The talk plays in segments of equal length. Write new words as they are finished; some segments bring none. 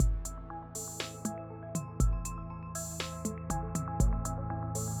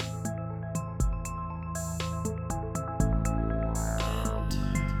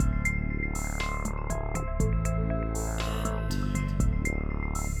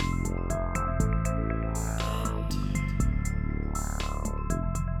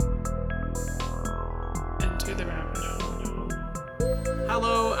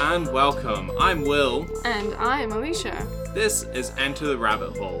and welcome. I'm Will. And I'm Alicia. This is Enter the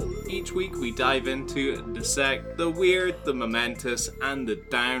Rabbit Hole. Each week we dive into and dissect the weird, the momentous, and the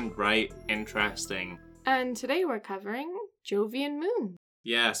downright interesting. And today we're covering Jovian Moon.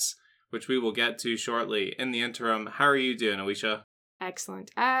 Yes, which we will get to shortly. In the interim, how are you doing, Alicia?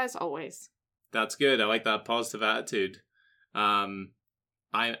 Excellent, as always. That's good. I like that positive attitude. I'm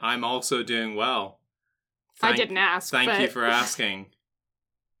also doing well. I didn't ask. Thank you for asking.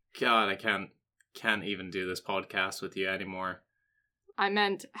 God, I can't even do this podcast with you anymore. I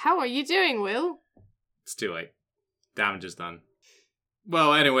meant, how are you doing, Will? It's too late. Damage is done.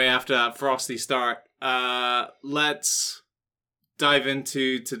 Well, anyway, after that frosty start, let's dive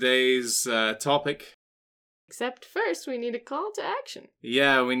into today's topic. Except first, we need a call to action.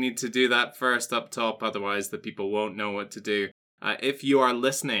 Yeah, we need to do that first up top, otherwise the people won't know what to do. If you are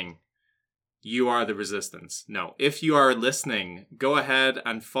listening, you are the resistance. No, if you are listening, go ahead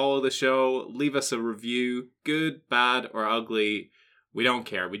and follow the show. Leave us a review, good, bad, or ugly. We don't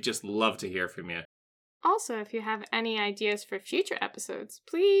care. We just love to hear from you. Also, if you have any ideas for future episodes,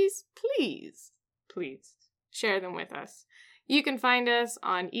 please share them with us. You can find us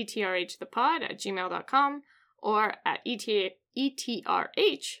on etrhthepod@gmail.com or at etrhthepod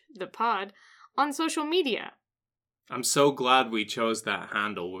on social media. I'm so glad we chose that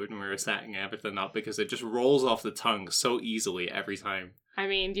handle when we were setting everything up because it just rolls off the tongue so easily every time. I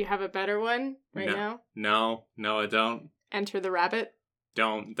mean, do you have a better one now? No, I don't. Enter the Rabbit?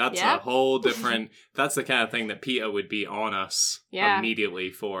 Don't. That's a whole different... That's the kind of thing that PETA would be on us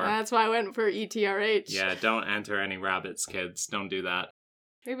immediately for. That's why I went for ETRH. Yeah, don't enter any rabbits, kids. Don't do that.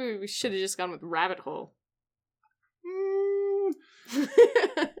 Maybe we should have just gone with Rabbit Hole.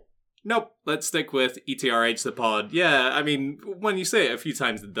 Nope, let's stick with ETRH the pod. Yeah, I mean, when you say it a few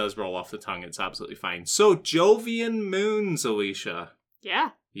times, it does roll off the tongue. It's absolutely fine. So, Jovian Moons, Alicia.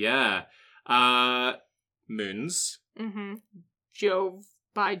 Yeah. Yeah. Moons. Mm-hmm. Jove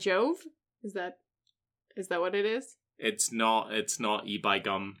by Jove? Is that what it is? It's not E by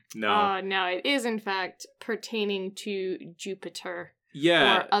gum. No. No, it is in fact pertaining to Jupiter.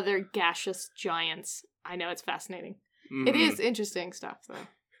 Yeah. Or other gaseous giants. I know, it's fascinating. Mm-hmm. It is interesting stuff, though.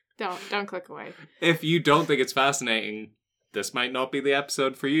 Don't click away. If you don't think it's fascinating, this might not be the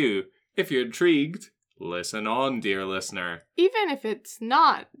episode for you. If you're intrigued, listen on, dear listener. Even if it's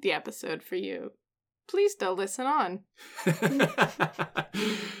not the episode for you, please still listen on.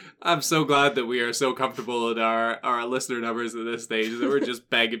 I'm so glad that we are so comfortable in our listener numbers at this stage that we're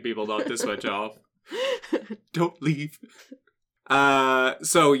just begging people not to switch off. Don't leave.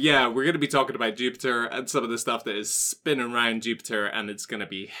 So yeah, we're going to be talking about Jupiter and some of the stuff that is spinning around Jupiter, and it's going to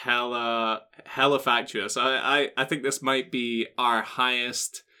be hella factuous. I think this might be our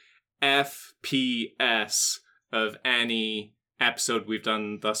highest FPS of any episode we've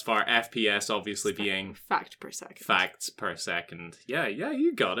done thus far. FPS obviously being fact per second. Facts per second. Yeah,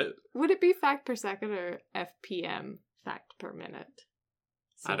 you got it. Would it be fact per second or FPM, fact per minute?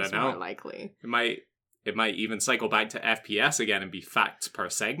 I don't know. More likely. It might even cycle back to FPS again and be facts per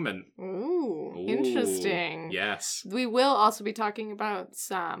segment. Ooh, interesting. Yes. We will also be talking about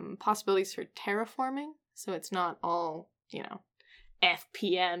some possibilities for terraforming, so it's not all,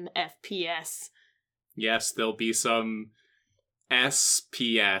 FPM, FPS. Yes, there'll be some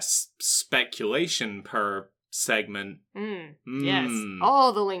SPS, speculation per segment. Yes,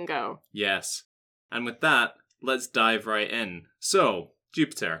 all the lingo. Yes. And with that, let's dive right in. So,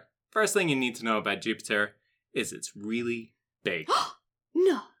 Jupiter. First thing you need to know about Jupiter is it's really big.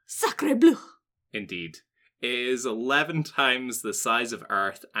 No, sacre bleu. Indeed. It is 11 times the size of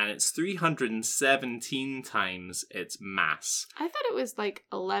Earth, and it's 317 times its mass. I thought it was like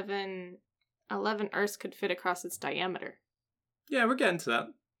 11 Earths could fit across its diameter. Yeah, we're getting to that.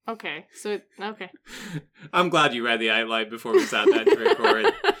 Okay, okay. I'm glad you read the outline before we sat down to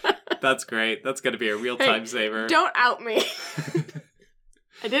record. That's great. That's going to be a real time saver. Don't out me.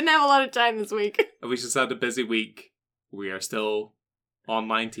 I didn't have a lot of time this week. We just had a busy week. We are still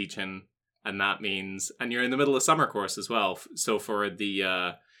online teaching, and that means, and you're in the middle of summer course as well. So for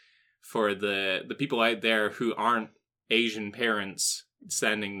the people out there who aren't Asian parents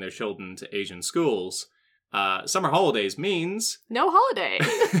sending their children to Asian schools, summer holidays means no holiday.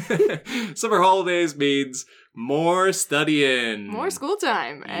 Summer holidays means more studying. More school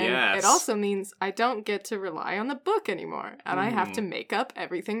time. And yes. It also means I don't get to rely on the book anymore. And I have to make up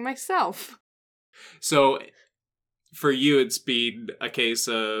everything myself. So, for you, it's been a case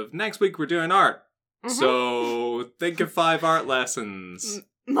of, next week we're doing art. Mm-hmm. So, think of 5 art lessons.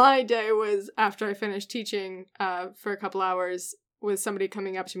 My day was, after I finished teaching for a couple hours, with somebody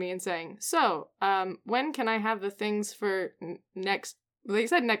coming up to me and saying, so, when can I have the things for next They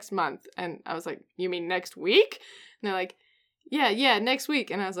said next month, and I was like, you mean next week? And they're like, yeah, next week.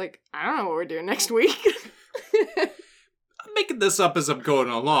 And I was like, I don't know what we're doing next week. I'm making this up as I'm going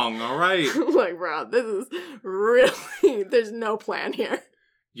along, all right? Like, bro, this is really, there's no plan here.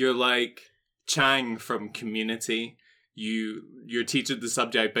 You're like Chang from Community. You're teaching the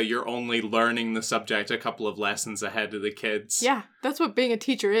subject, but you're only learning the subject a couple of lessons ahead of the kids. Yeah, that's what being a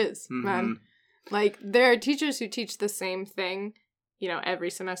teacher is, man. Like, there are teachers who teach the same thing,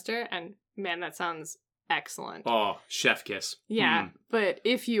 every semester, and man, that sounds excellent. Oh, chef kiss. Yeah, but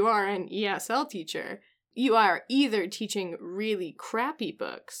if you are an ESL teacher, you are either teaching really crappy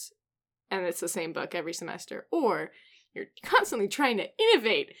books, and it's the same book every semester, or you're constantly trying to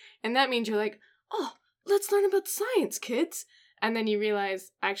innovate, and that means you're like, oh, let's learn about science, kids. And then you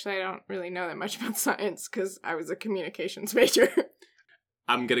realize, actually, I don't really know that much about science because I was a communications major.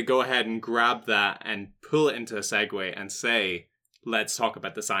 I'm going to go ahead and grab that and pull it into a segue and say, let's talk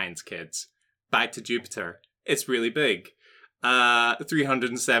about the science, kids. Back to Jupiter. It's really big.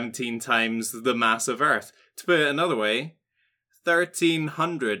 317 times the mass of Earth. To put it another way,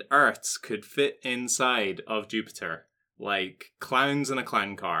 1,300 Earths could fit inside of Jupiter. Like clowns in a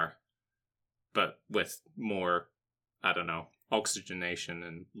clown car. But with more, I don't know, oxygenation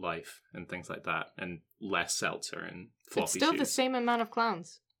and life and things like that. And less seltzer and floppy It's still shoes. the same amount of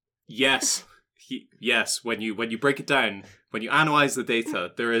clowns. Yes. Yes, when you break it down, when you analyze the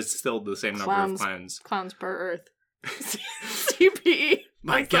data, there is still the same number of clowns. Clowns per Earth. CPE.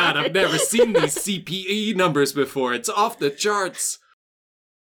 My God, I've never seen these CPE numbers before. It's off the charts.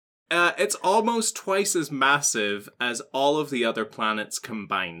 It's almost twice as massive as all of the other planets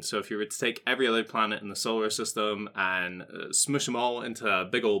combined. So if you were to take every other planet in the solar system and smush them all into a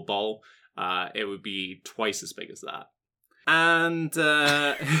big old ball, it would be twice as big as that. And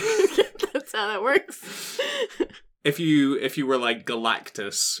that's how that works. if you were like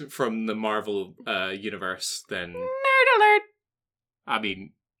Galactus from the Marvel universe, then Nerd alert. I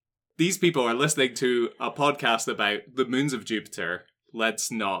mean, these people are listening to a podcast about the moons of Jupiter.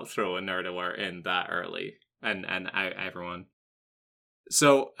 Let's not throw a nerd alert in that early and out everyone.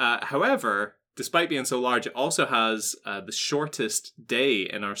 So, however, despite being so large, it also has the shortest day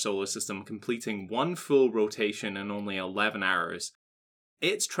in our solar system, completing one full rotation in only 11 hours.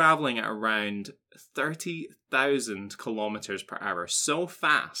 It's traveling at around 30,000 kilometers per hour, so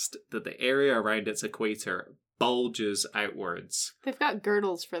fast that the area around its equator bulges outwards. They've got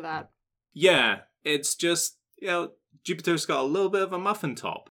girdles for that. Yeah, it's just, Jupiter's got a little bit of a muffin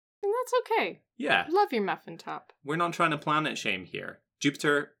top. And that's okay. Yeah. Love your muffin top. We're not trying to planet shame here.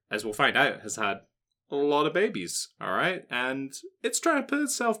 Jupiter, as we'll find out, has had a lot of babies, alright? And it's trying to put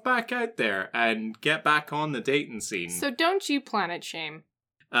itself back out there and get back on the dating scene. So don't you planet shame.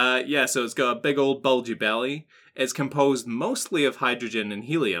 So it's got a big old bulgy belly. It's composed mostly of hydrogen and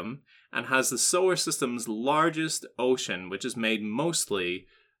helium, and has the solar system's largest ocean, which is made mostly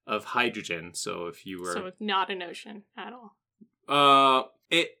of hydrogen. So if you were... So it's not an ocean at all.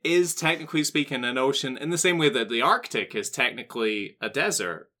 It is technically speaking an ocean in the same way that the Arctic is technically a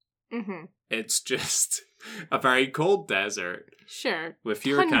desert. Mm-hmm. It's just a very cold desert. Sure. With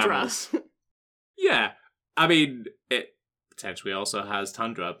fewer Tundra. camels. Yeah. I mean, it potentially also has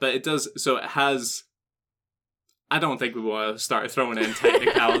tundra, but it does... So it has... I don't think we want to start throwing in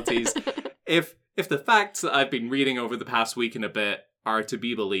technicalities. If the facts that I've been reading over the past week and a bit are to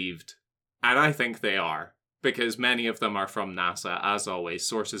be believed, and I think they are, because many of them are from NASA, as always,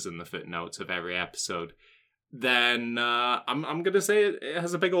 sources in the footnotes of every episode, then I'm going to say it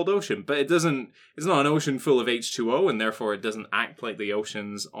has a big old ocean, but it's not an ocean full of H2O, and therefore it doesn't act like the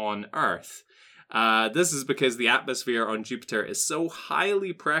oceans on Earth. This is because the atmosphere on Jupiter is so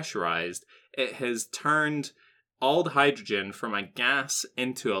highly pressurized, it has turned all the hydrogen from a gas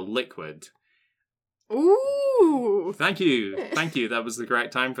into a liquid. Ooh! Thank you. That was the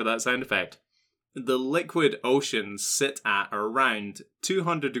correct time for that sound effect. The liquid oceans sit at around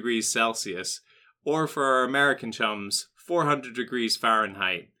 200 degrees Celsius, or for our American chums, 400 degrees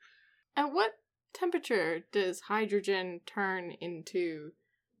Fahrenheit. At what temperature does hydrogen turn into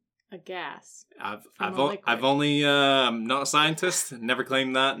a gas? I've only I'm not a scientist, never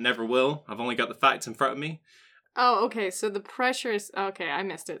claimed that, never will. I've only got the facts in front of me. Oh, okay, so the pressure is... Okay, I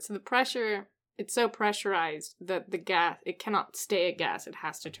missed it. So the pressure... It's so pressurized that the gas... It cannot stay a gas. It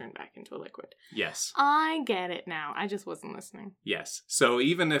has to turn back into a liquid. Yes. I get it now. I just wasn't listening. Yes. So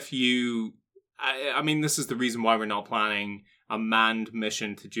even if you... I mean, this is the reason why we're not planning a manned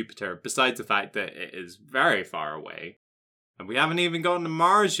mission to Jupiter, besides the fact that it is very far away. And we haven't even gone to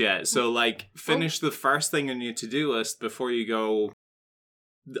Mars yet. So, finish the first thing on your to-do list before you go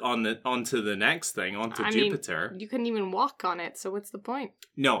onto the next thing, onto I mean, Jupiter. you couldn't even walk on it, so what's the point?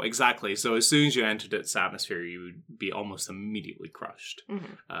 No, exactly. So as soon as you entered its atmosphere, you would be almost immediately crushed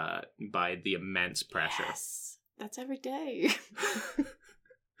by the immense pressure. Yes, that's every day.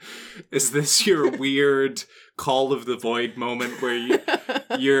 Is this your weird Call of the Void moment where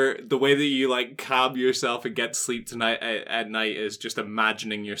you're the way that you like calm yourself and get sleep tonight at night is just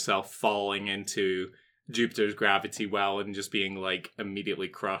imagining yourself falling into Jupiter's gravity well and just being like immediately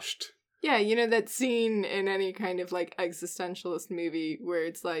crushed? Yeah, you know that scene in any kind of like existentialist movie where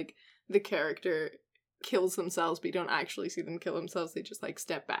it's like the character kills themselves but you don't actually see them kill themselves, they just like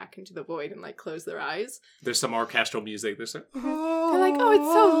step back into the void and like close their eyes. There's some orchestral music. There's like, they're like, oh,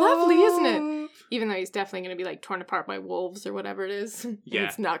 it's so lovely, isn't it? Even though he's definitely going to be like torn apart by wolves or whatever it is. Yeah.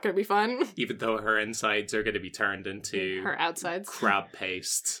 It's not going to be fun. even though her insides are going to be turned into Her outsides. crab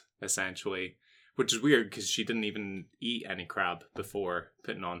paste, essentially. Which is weird because she didn't even eat any crab before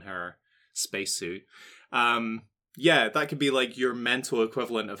putting on her spacesuit. Yeah, that could be like your mental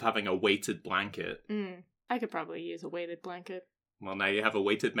equivalent of having a weighted blanket. I could probably use a weighted blanket. Well, now you have a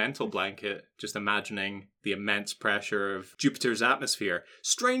weighted mental blanket, just imagining the immense pressure of Jupiter's atmosphere.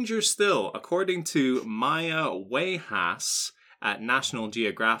 Stranger still, according to Maya Wayhas at National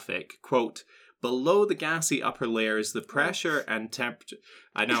Geographic, quote, below the gassy upper layers, the pressure and temperature...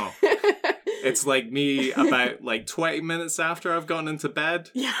 I know. It's like me about like 20 minutes after I've gone into bed.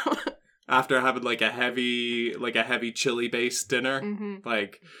 Yeah. After having like a heavy chili-based dinner.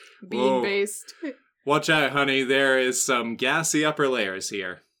 Like, Bean-based. Watch out, honey. There is some gassy upper layers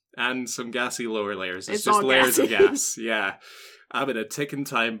here. And some gassy lower layers. It's just layers of gas. Yeah. I'm in a ticking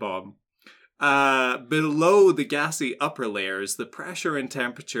time bomb. Below the gassy upper layers, the pressure and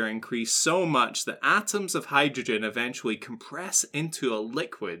temperature increase so much that atoms of hydrogen eventually compress into a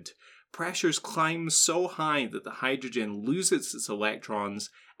liquid. Pressures climb so high that the hydrogen loses its electrons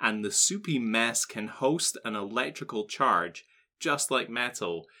and the soupy mess can host an electrical charge, just like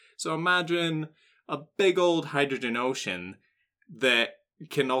metal. So imagine a big old hydrogen ocean that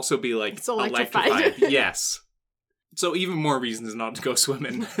can also be like it's electrified. Yes. So even more reasons not to go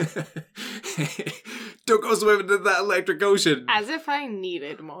swimming. Don't go swimming in that electric ocean. As if I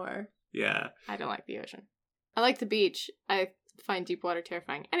needed more. Yeah. I don't like the ocean. I like the beach. I find deep water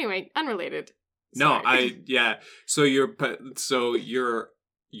terrifying. Anyway, unrelated. Sorry. So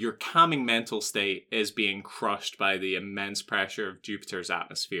your calming mental state is being crushed by the immense pressure of Jupiter's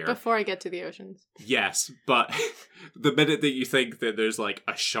atmosphere. Before I get to the oceans. Yes, but the minute that you think that there's like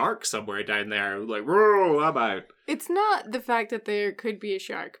a shark somewhere down there, like, whoa, I'm out. It's not the fact that there could be a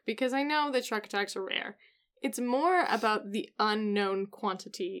shark, because I know that shark attacks are rare. It's more about the unknown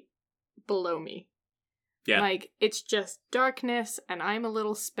quantity below me. Yeah. Like, it's just darkness, and I'm a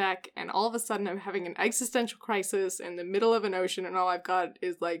little speck, and all of a sudden I'm having an existential crisis in the middle of an ocean, and all I've got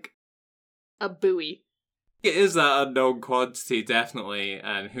is, like, a buoy. It is that unknown quantity, definitely,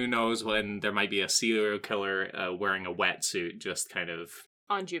 and who knows when there might be a serial killer wearing a wetsuit just kind of...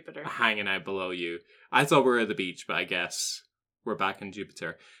 on Jupiter. Hanging out below you. I thought we were at the beach, but I guess we're back in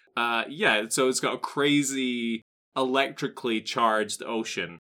Jupiter. So it's got a crazy electrically charged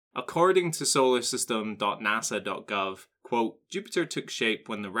ocean. According to solarsystem.nasa.gov, quote, Jupiter took shape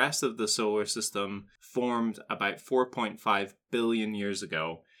when the rest of the solar system formed about 4.5 billion years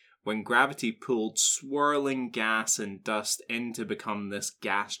ago, when gravity pulled swirling gas and dust in to become this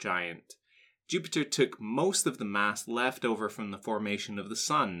gas giant. Jupiter took most of the mass left over from the formation of the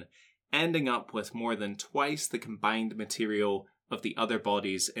Sun, ending up with more than twice the combined material of the other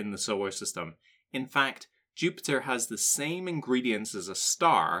bodies in the solar system. In fact, Jupiter has the same ingredients as a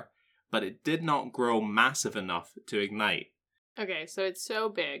star, but it did not grow massive enough to ignite. Okay, so it's so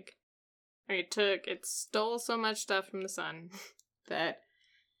big. It stole so much stuff from the Sun that...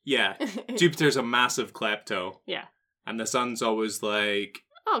 Yeah, Jupiter's a massive klepto. Yeah. And the Sun's always like...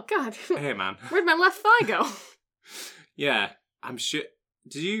 Oh, God. Hey, man. Where'd my left thigh go? Yeah, I'm sure...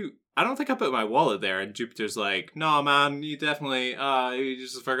 I don't think I put my wallet there, and Jupiter's like, no, man, you definitely, you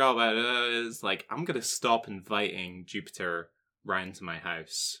just forgot about it. It's like, I'm gonna stop inviting Jupiter round to my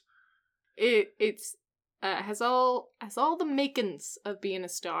house. It's has all the makings of being a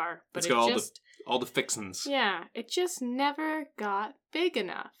star, but it's got all the fixins. Yeah, it just never got big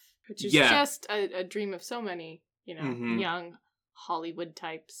enough, which is just a dream of so many, young Hollywood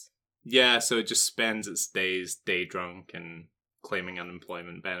types. Yeah, so it just spends its days day drunk and claiming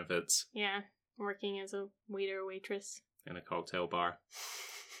unemployment benefits. Yeah, working as a waiter or waitress. In a cocktail bar.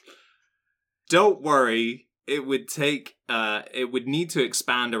 Don't worry, it would need to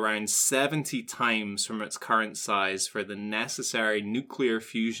expand around 70 times from its current size for the necessary nuclear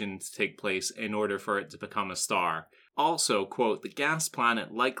fusion to take place in order for it to become a star. Also, quote, the gas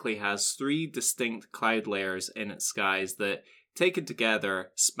planet likely has 3 distinct cloud layers in its skies that, taken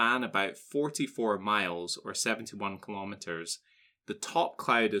together, span about 44 miles or 71 kilometers. The top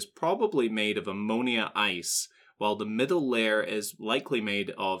cloud is probably made of ammonia ice, while the middle layer is likely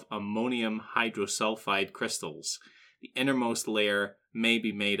made of ammonium hydrosulfide crystals. The innermost layer may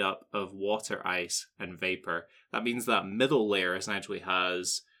be made up of water ice and vapor. That means that middle layer essentially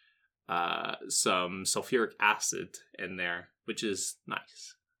has some sulfuric acid in there, which is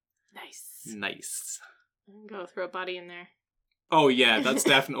nice. Nice. Go throw a body in there. Oh yeah, that's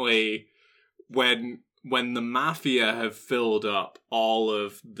definitely when the mafia have filled up all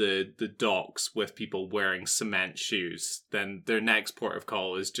of the docks with people wearing cement shoes, then their next port of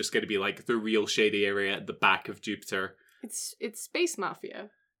call is just going to be like the real shady area at the back of Jupiter. It's Space Mafia.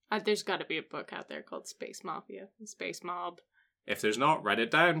 There's got to be a book out there called Space Mafia, Space Mob. If there's not, write it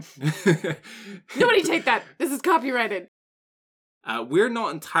down. Nobody take that. This is copyrighted. We're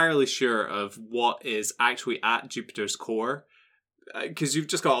not entirely sure of what is actually at Jupiter's core, because you've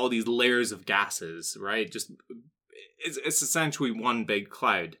just got all these layers of gases, right? Just it's essentially one big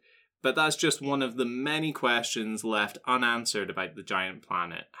cloud. But that's just one of the many questions left unanswered about the giant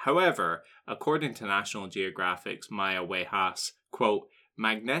planet. However, according to National Geographic's Maya Weihas, quote,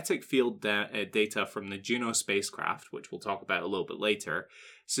 magnetic field data from the Juno spacecraft, which we'll talk about a little bit later,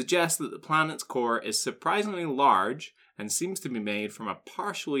 suggests that the planet's core is surprisingly large and seems to be made from a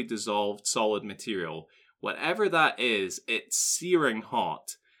partially dissolved solid material. Whatever that is, it's searing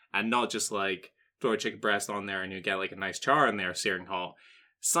hot, and not just like throw a chicken breast on there and you get like a nice char in there searing hot.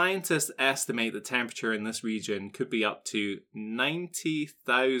 Scientists estimate the temperature in this region could be up to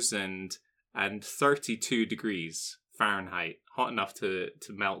 90,032 degrees Fahrenheit, hot enough to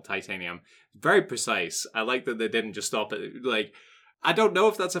melt titanium. Very precise. I like that they didn't just stop it. Like, I don't know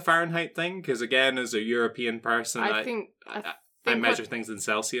if that's a Fahrenheit thing, because again, as a European person, I measure things in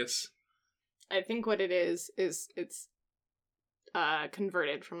Celsius. I think what it is it's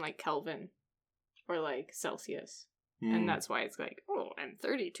converted from like Kelvin or like Celsius. And that's why it's like, oh, and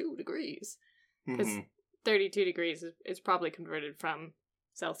 32 degrees. Because 32 degrees is probably converted from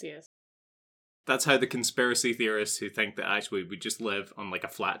Celsius. That's how the conspiracy theorists who think that actually we just live on like a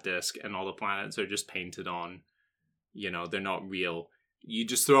flat disk and all the planets are just painted on, you know, they're not real. You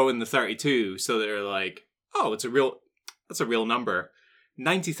just throw in the 32 so they're like, oh, that's a real number.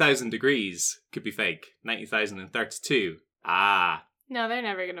 90,000 degrees could be fake. 90,032. Ah. No, they're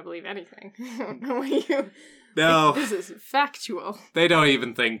never going to believe anything. I don't know what you... No. This is factual. They don't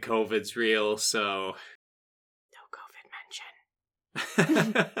even think COVID's real, so... No COVID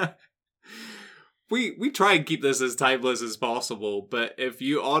mention. We try and keep this as timeless as possible, but if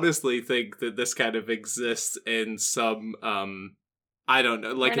you honestly think that this kind of exists in some, I don't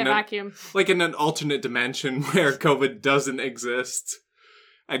know, like in a vacuum. Like in an alternate dimension where COVID doesn't exist,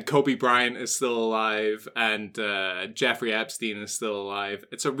 and Kobe Bryant is still alive, and Jeffrey Epstein is still alive,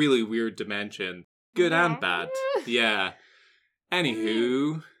 it's a really weird dimension. Good and bad. Yeah.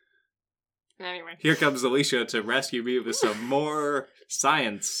 Anywho. Anyway. Here comes Alicia to rescue me with some more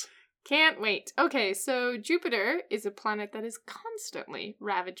science. Can't wait. Okay, so Jupiter is a planet that is constantly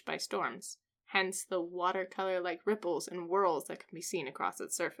ravaged by storms. Hence the watercolor-like ripples and whirls that can be seen across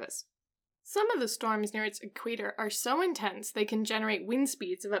its surface. Some of the storms near its equator are so intense they can generate wind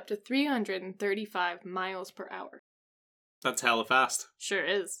speeds of up to 335 miles per hour. That's hella fast. Sure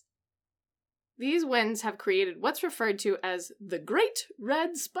is. These winds have created what's referred to as the Great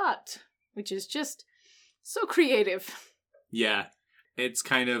Red Spot, which is just so creative. Yeah, it's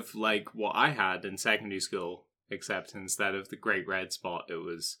kind of like what I had in secondary school, except instead of the Great Red Spot, it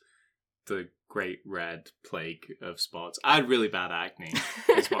was the Great Red Plague of Spots. I had really bad acne,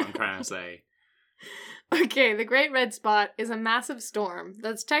 is what I'm trying to say. Okay, the Great Red Spot is a massive storm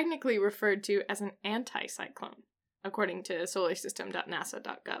that's technically referred to as an anticyclone, according to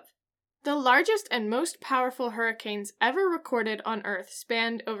solarsystem.nasa.gov. The largest and most powerful hurricanes ever recorded on Earth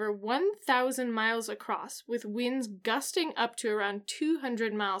spanned over 1,000 miles across, with winds gusting up to around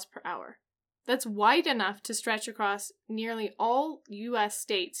 200 miles per hour. That's wide enough to stretch across nearly all U.S.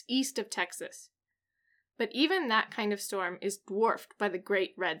 states east of Texas. But even that kind of storm is dwarfed by the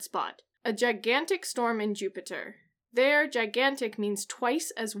Great Red Spot, a gigantic storm in Jupiter. There, gigantic means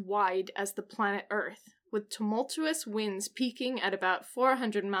twice as wide as the planet Earth, with tumultuous winds peaking at about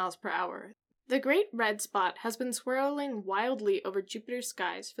 400 miles per hour. The Great Red Spot has been swirling wildly over Jupiter's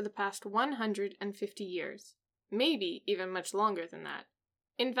skies for the past 150 years, maybe even much longer than that.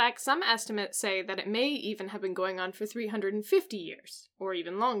 In fact, some estimates say that it may even have been going on for 350 years, or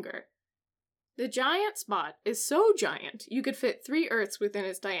even longer. The giant spot is so giant you could fit 3 Earths within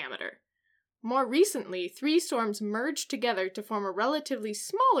its diameter. More recently, 3 storms merged together to form a relatively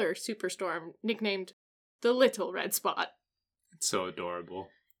smaller superstorm nicknamed the Little Red Spot. It's so adorable.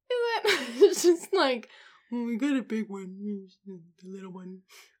 It's just like, oh, we got a big one, the little one.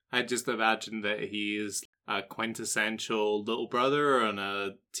 I just imagine that he's a quintessential little brother on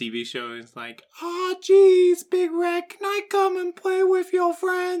a TV show. It's like, oh, geez, Big Red, can I come and play with your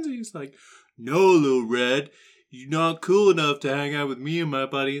friends? And he's like, no, Little Red, you're not cool enough to hang out with me and my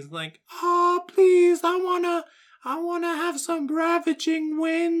buddies. Like, oh, please, I wanna have some ravaging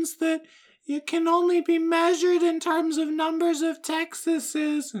winds that it can only be measured in terms of numbers of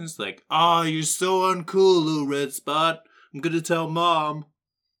Texases. And it's like, oh, you're so uncool, Little Red Spot. I'm gonna tell Mom.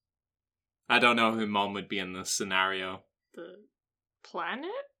 I don't know who Mom would be in this scenario. The planet?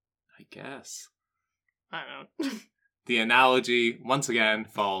 I guess. I don't know. The analogy, once again,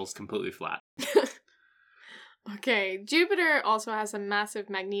 falls completely flat. Okay, Jupiter also has a massive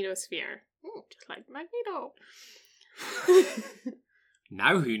magnetosphere. Ooh, just like Magneto.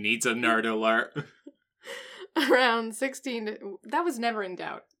 Now who needs a nerd alert? Around 16 to... That was never in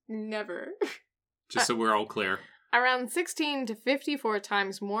doubt. Never. Just so we're all clear. Around 16 to 54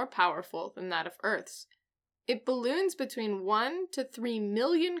 times more powerful than that of Earth's. It balloons between 1 to 3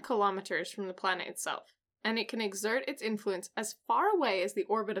 million kilometers from the planet itself, and it can exert its influence as far away as the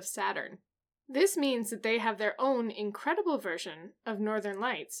orbit of Saturn. This means that they have their own incredible version of northern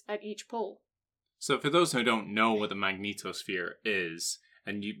lights at each pole. So for those who don't know what the magnetosphere is,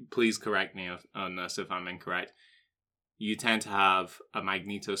 and you please correct me on this if I'm incorrect, you tend to have a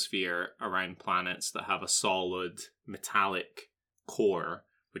magnetosphere around planets that have a solid metallic core,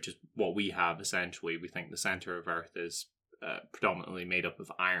 which is what we have essentially. We think the center of Earth is predominantly made up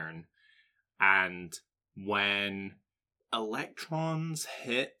of iron. And when electrons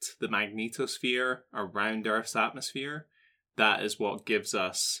hit the magnetosphere around Earth's atmosphere, that is what gives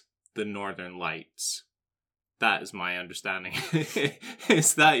us the northern lights. That is my understanding.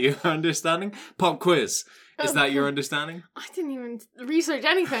 Is that your understanding? Pop quiz. Is that your understanding? I didn't even research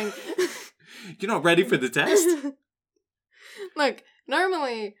anything. You're not ready for the test? Look,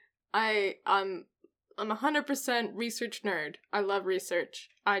 normally I'm a 100% research nerd. I love research.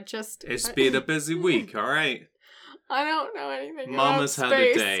 It's been a busy week, alright? I don't know anything Mama's about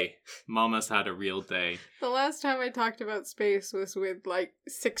had space. a day. Mama's had a real day. The last time I talked about space was with,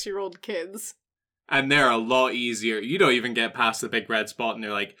 6-year-old kids. And they're a lot easier. You don't even get past the big red spot and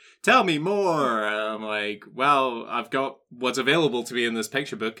they're like, tell me more. And I'm like, well, I've got what's available to me in this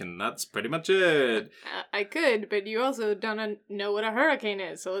picture book and that's pretty much it. I could, but you also don't know what a hurricane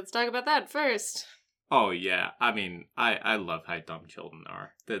is, so let's talk about that first. Oh yeah, I mean, I love how dumb children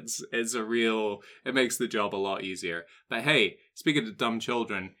are. It makes the job a lot easier. But hey, speaking of dumb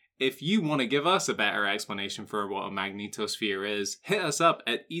children, if you want to give us a better explanation for what a magnetosphere is, hit us up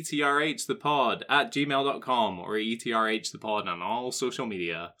at etrhthepod at gmail.com or etrhthepod on all social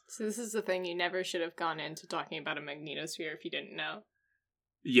media. So this is the thing, you never should have gone into talking about a magnetosphere if you didn't know.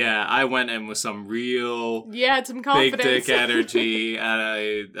 Yeah, I went in with some real some confidence. Big dick energy,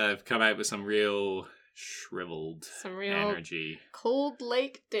 and I've come out with some real shriveled energy. Cold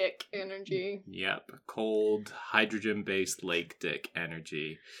lake dick energy. Yep, cold hydrogen-based lake dick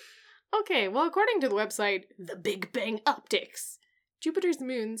energy. Okay, well, according to the website The Big Bang Optics, Jupiter's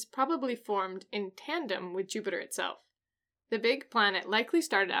moons probably formed in tandem with Jupiter itself. The big planet likely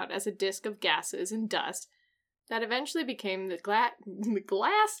started out as a disk of gases and dust that eventually became the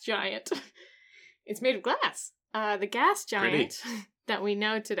glass giant. It's made of glass. The gas giant that we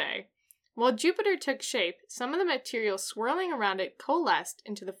know today. While Jupiter took shape, some of the material swirling around it coalesced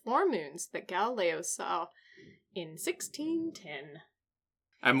into the 4 moons that Galileo saw in 1610.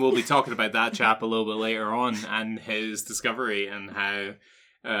 And we'll be talking about that chap a little bit later on and his discovery and how,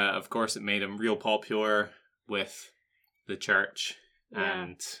 of course, it made him real popular with the church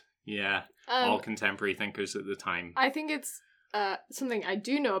and, all contemporary thinkers at the time. I think it's something I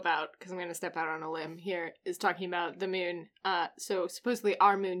do know about, because I'm going to step out on a limb here, is talking about the moon. So supposedly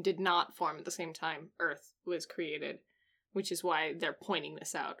our moon did not form at the same time Earth was created, which is why they're pointing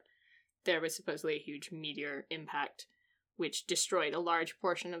this out. There was supposedly a huge meteor impact, which destroyed a large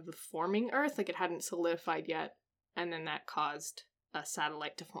portion of the forming Earth, like it hadn't solidified yet, and then that caused a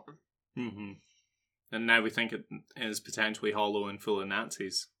satellite to form. Mm-hmm. And now we think it is potentially hollow and full of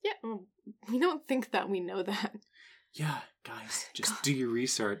Nazis. Yeah, well, we don't think that, we know that. Yeah, guys, just do your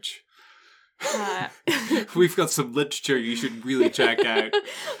research. We've got some literature you should really check out.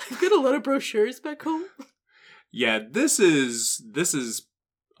 I've got a lot of brochures back home. Yeah, this is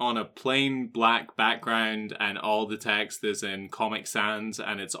on a plain black background, and all the text is in Comic Sans,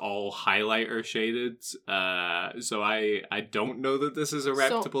 and it's all highlighter shaded. So I don't know that this is a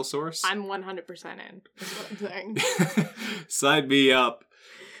reputable source. I'm 100% in, is what I'm saying. Sign me up.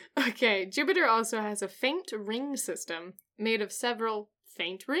 Okay, Jupiter also has a faint ring system made of several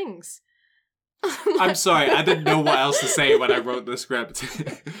faint rings. I'm sorry, I didn't know what else to say when I wrote the script.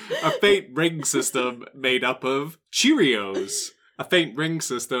 A faint ring system made up of Cheerios. A faint ring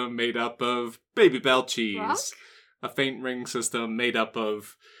system made up of Baby Bell cheese. Rock? A faint ring system made up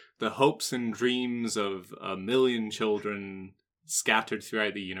of the hopes and dreams of a million children scattered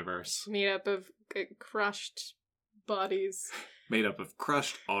throughout the universe. Made up of crushed bodies. Made up of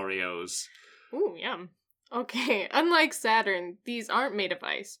crushed Oreos. Ooh, yum. Okay, unlike Saturn, these aren't made of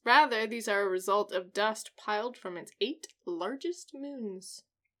ice. Rather, these are a result of dust piled from its 8 largest moons.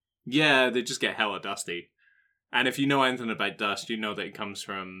 Yeah, they just get hella dusty. And if you know anything about dust, you know that it comes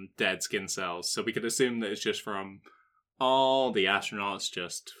from dead skin cells. So we could assume that it's just from all the astronauts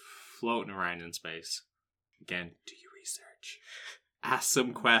just floating around in space. Again, do your research. Ask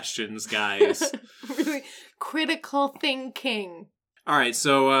some questions, guys. Really critical thinking. Alright,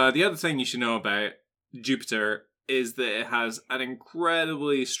 so the other thing you should know about Jupiter is that it has an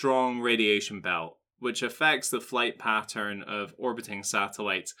incredibly strong radiation belt, which affects the flight pattern of orbiting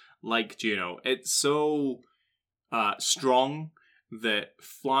satellites like Juno. It's so strong that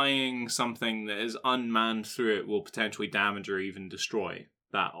flying something that is unmanned through it will potentially damage or even destroy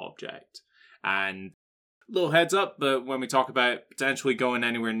that object. And little heads up, but when we talk about potentially going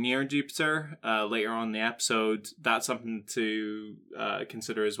anywhere near Jupiter later on in the episode, that's something to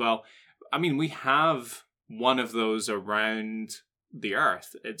consider as well. I mean, we have one of those around the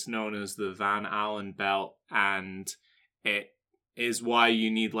Earth. It's known as the Van Allen belt, and it is why you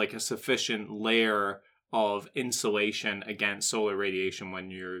need like a sufficient layer of insulation against solar radiation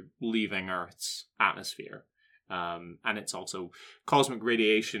when you're leaving Earth's atmosphere. And it's also cosmic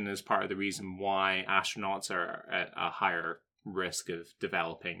radiation is part of the reason why astronauts are at a higher risk of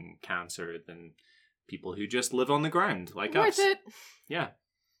developing cancer than people who just live on the ground like us. Worth it. Yeah.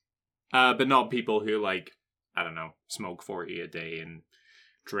 But not people who, like, I don't know, smoke 40 a day and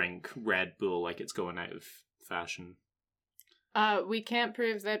drink Red Bull like it's going out of fashion. We can't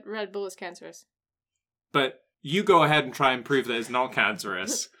prove that Red Bull is cancerous. But you go ahead and try and prove that it's not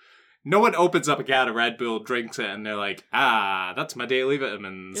cancerous. No one opens up a can of Red Bull, drinks it, and they're like, that's my daily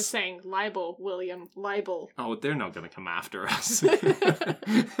vitamins. Just saying, libel, William, libel. Oh, they're not going to come after us.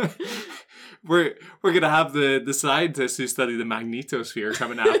 We're going to have the scientists who study the magnetosphere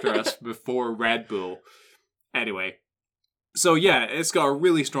coming after us before Red Bull. Anyway, so yeah, it's got a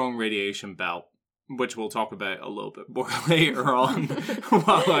really strong radiation belt, which we'll talk about a little bit more later on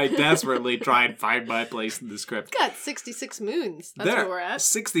while I desperately try and find my place in the script. Got 66 moons. That's where we're at.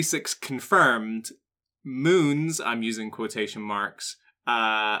 66 confirmed moons, I'm using quotation marks,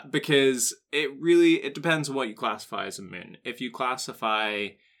 because it depends on what you classify as a moon. If you classify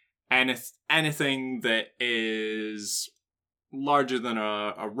anything that is larger than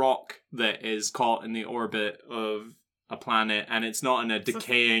a rock that is caught in the orbit of a planet and it's not in a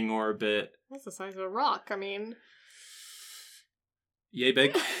decaying orbit. That's the size of a rock, I mean. Yay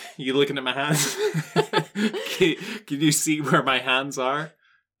big. You looking at my hands? Can you see where my hands are?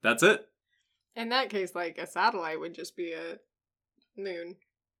 That's it. In that case, like, a satellite would just be a moon.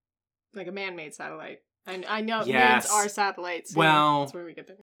 Like a man-made satellite. I know moons are satellites. Well, that's where we get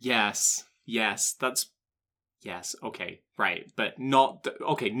there. Yes, okay, right. But not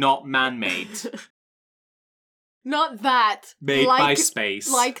man-made. Not that. Made by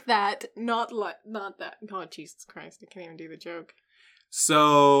space. Like that. Not that. Oh, Jesus Christ. I can't even do the joke.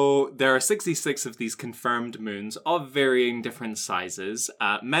 So, there are 66 of these confirmed moons of varying different sizes,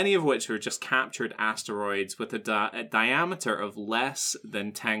 many of which are just captured asteroids with a diameter of less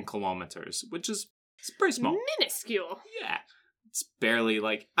than 10 kilometers, which is pretty small. Minuscule. Yeah. It's barely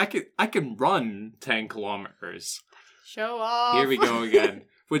like, I can run 10 kilometers. Show off. Here we go again.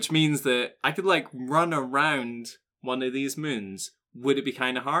 Which means that I could, like, run around one of these moons. Would it be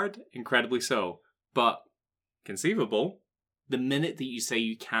kind of hard? Incredibly so. But conceivable. The minute that you say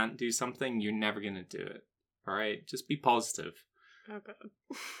you can't do something, you're never going to do it. All right? Just be positive. Oh,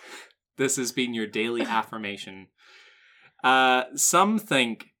 God. This has been your daily affirmation. Some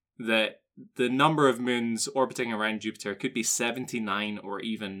think that the number of moons orbiting around Jupiter could be 79 or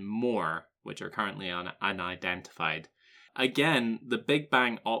even more, which are currently unidentified. Again, the Big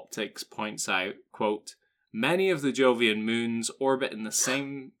Bang Optics points out, quote, many of the Jovian moons orbit in the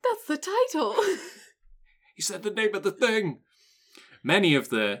same... That's the title! He said the name of the thing! Many of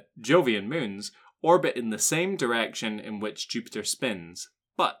the Jovian moons orbit in the same direction in which Jupiter spins,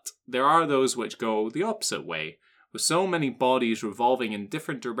 But there are those which go the opposite way. With so many bodies revolving in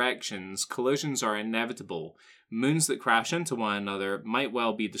different directions, collisions are inevitable. Moons that crash into one another might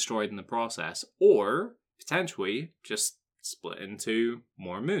well be destroyed in the process, or, potentially, just split into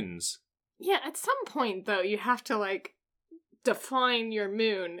more moons. Yeah, at some point, though, you have to, like, define your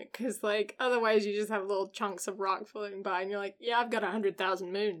moon, because, like, otherwise you just have little chunks of rock floating by, and you're like, yeah, I've got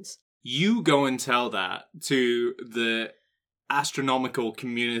 100,000 moons. You go and tell that to the astronomical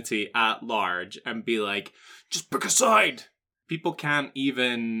community at large and be like, just pick a side! People can't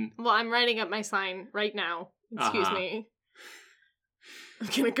even... Well, I'm writing up my sign right now. Excuse Uh-huh. me. I'm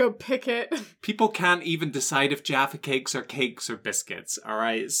gonna go pick it. People can't even decide if Jaffa cakes are cakes or biscuits,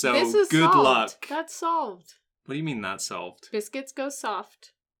 alright? So, This is good solved. luck. That's solved. What do you mean that's solved? Biscuits go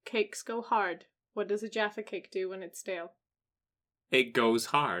soft. Cakes go hard. What does a Jaffa cake do when it's stale? It goes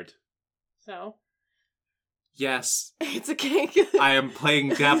hard. So? Yes, It's a cake. I am playing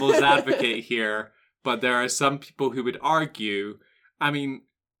devil's advocate here, but there are some people who would argue, I mean,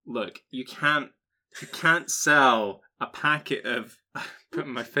 look, you can't sell a packet of,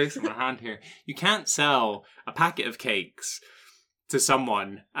 putting my face in my hand here, you can't sell a packet of cakes to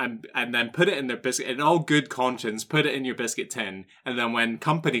someone and then put it in their biscuit, in all good conscience, put it in your biscuit tin, and then when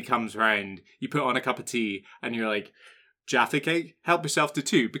company comes round, you put on a cup of tea, and you're like, Jaffa cake? Help yourself to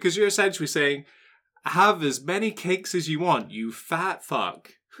 2, because you're essentially saying, have as many cakes as you want, you fat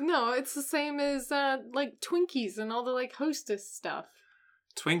fuck. No, it's the same as, like, Twinkies and all the, like, Hostess stuff.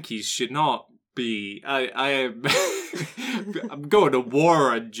 Twinkies should not be... I am... I'm going to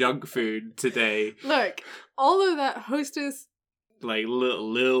war on junk food today. Look, all of that Hostess... Like,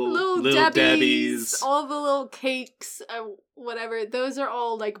 little Debbie's, all the little cakes, whatever, those are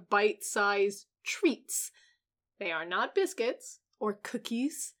all, like, bite-sized treats. They are not biscuits or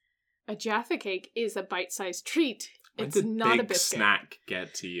cookies. A Jaffa cake is a bite-sized treat. It's not a biscuit. When did Big Snack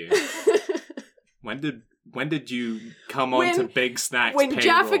get to you? When did you come onto Big Snack's when payroll?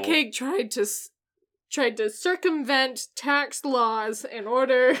 Jaffa cake tried to circumvent tax laws in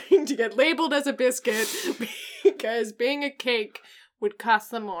order to get labeled as a biscuit because being a cake would cost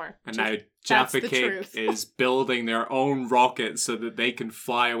them more. And now Jaffa Cake is building their own rocket so that they can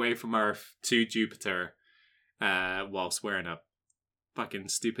fly away from Earth to Jupiter whilst wearing a fucking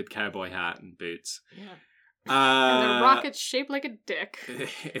stupid cowboy hat and boots. Yeah. And their rocket's shaped like a dick.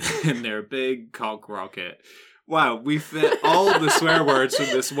 And their big cock rocket. Wow, we fit all the swear words from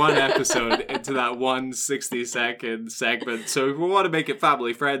this one episode into that one 60-second segment. So if we want to make it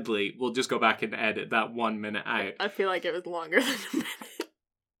family friendly, we'll just go back and edit that 1 minute out. I feel like it was longer than a minute.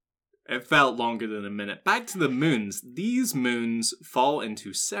 It felt longer than a minute. Back to the moons. These moons fall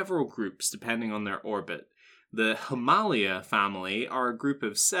into several groups depending on their orbit. The Himalaya family are a group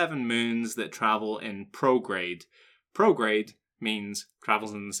of 7 moons that travel in prograde. Prograde means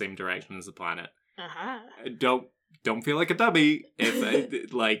travels in the same direction as the planet. Uh-huh. Don't feel like a dummy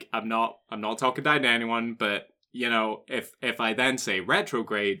if like I'm not talking down to anyone, but you know, if I then say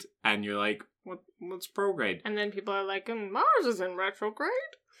retrograde and you're like, what's prograde? And then people are like, Mars is in retrograde.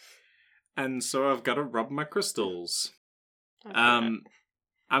 And so I've got to rub my crystals.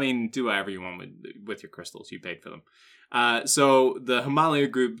 I mean, do whatever you want with your crystals. You paid for them. So the Himalaya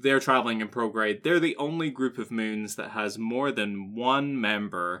group, they're traveling in prograde. They're the only group of moons that has more than one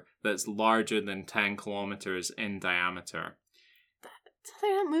member that's larger than 10 kilometers in diameter.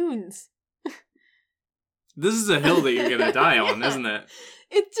 They're not moons. This is a hill that you're going to die on, isn't it?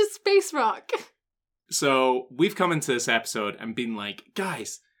 It's just space rock. So we've come into this episode and been like,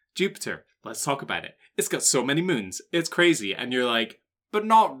 guys, Jupiter, let's talk about it. It's got so many moons. It's crazy. And you're like, but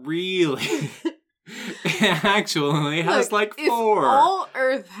not really. It actually has like 4. If all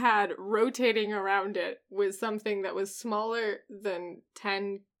Earth had rotating around it was something that was smaller than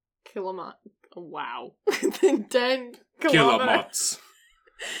 10 kilomot. Wow. Than 10 kilomots.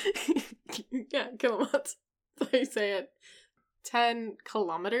 Yeah, kilomots. That's how you say it. 10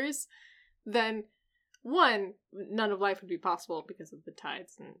 kilometers. Then, 1, none of life would be possible because of the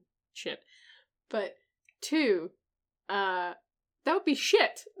tides and shit. But 2, that would be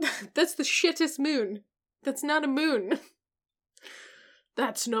shit. That's the shittest moon. That's not a moon.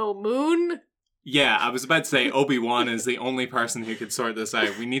 That's no moon. Yeah, I was about to say Obi-Wan is the only person who could sort this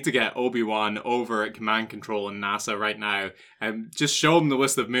out. We need to get Obi-Wan over at command control in NASA right now and just show him the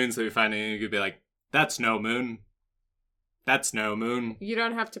list of moons that we find and he could be like, that's no moon. That's no moon. You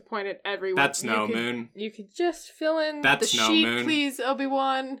don't have to point at everyone. That's no moon. You could just fill in That's the no sheet, moon. please,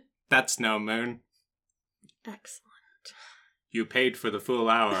 Obi-Wan. That's no moon. Excellent. You paid for the full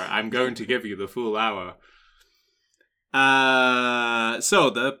hour. I'm going to give you the full hour. So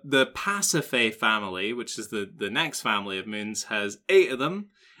the Pasiphae family, which is the next family of moons, has 8 of them,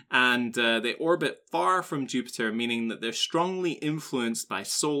 and they orbit far from Jupiter, meaning that they're strongly influenced by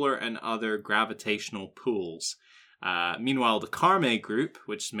solar and other gravitational pulls. Meanwhile, the Carme group,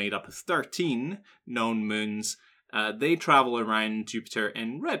 which is made up of 13 known moons, they travel around Jupiter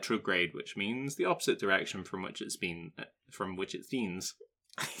in retrograde, which means the opposite direction from which it spins.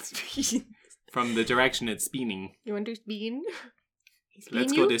 From the direction it's spinning. You want to spin?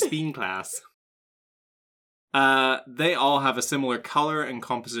 Let's go to spin class. They all have a similar color and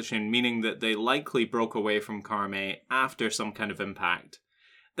composition, meaning that they likely broke away from Carme after some kind of impact.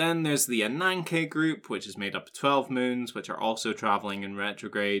 Then there's the Ananke group, which is made up of 12 moons, which are also traveling in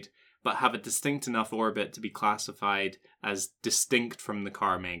retrograde, but have a distinct enough orbit to be classified as distinct from the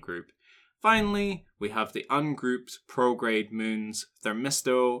Carme group. Finally, we have the ungrouped prograde moons,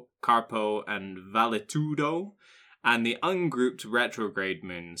 Thermisto, Carpo, and Valetudo, and the ungrouped retrograde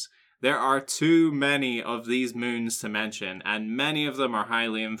moons. There are too many of these moons to mention, and many of them are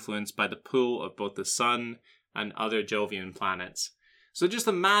highly influenced by the pull of both the Sun and other Jovian planets. So just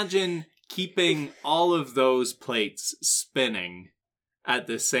imagine keeping all of those plates spinning at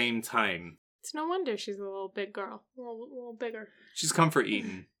the same time. It's no wonder she's a little big girl. A little bigger. She's comfort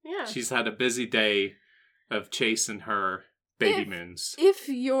eating. Yeah. She's had a busy day of chasing her baby moons. If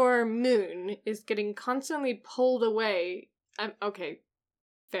your moon is getting constantly pulled away... okay,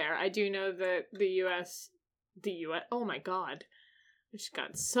 fair. I do know that the US... Oh my god. I just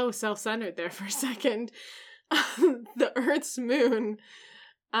got so self-centered there for a second. The Earth's moon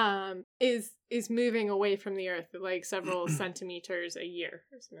is moving away from the Earth like several centimeters a year.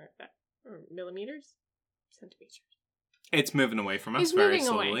 Or something like that. Or millimeters? Centimeters. It's moving away from us It's very moving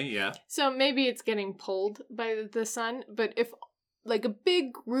slowly, away. yeah. So maybe it's getting pulled by the sun, but if like a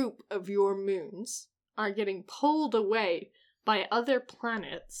big group of your moons are getting pulled away by other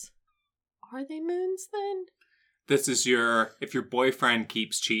planets, are they moons then? This is if your boyfriend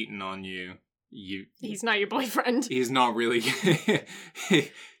keeps cheating on you, He's not your boyfriend. He's not really.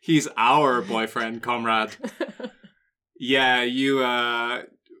 He's our boyfriend, comrade. Yeah,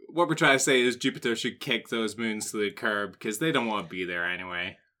 what we're trying to say is Jupiter should kick those moons to the curb because they don't want to be there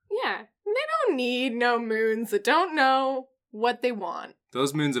anyway. Yeah, they don't need no moons that don't know what they want.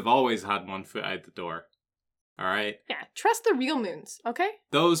 Those moons have always had one foot out the door. Alright? Yeah, trust the real moons, okay?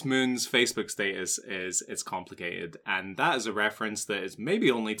 Those moons' Facebook status it's complicated, and that is a reference that is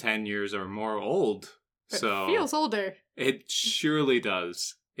maybe only 10 years or more old. But so it feels older. It surely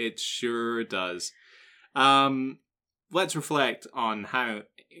does. It sure does. Let's reflect on how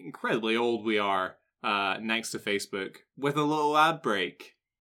incredibly old we are next to Facebook with a little ad break.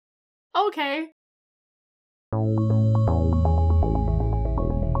 Okay.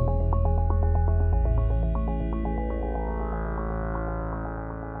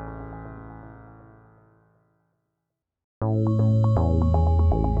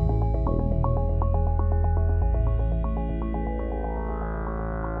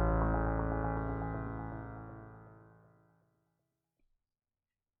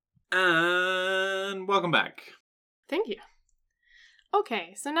 And welcome back. Thank you.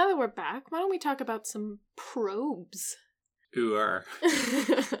 Okay, so now that we're back, why don't we talk about some probes?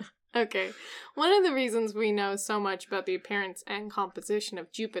 Okay, one of the reasons we know so much about the appearance and composition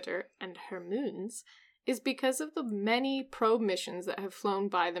of Jupiter and her moons is because of the many probe missions that have flown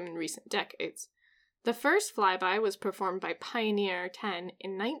by them in recent decades. The first flyby was performed by Pioneer 10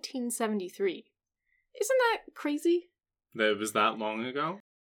 in 1973. Isn't that crazy? That was that long ago?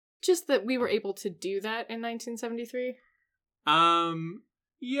 Just that we were able to do that in 1973?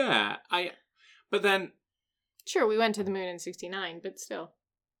 Yeah, but then... Sure, we went to the moon in 69, but still.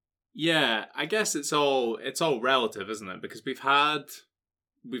 Yeah, I guess it's all relative, isn't it? Because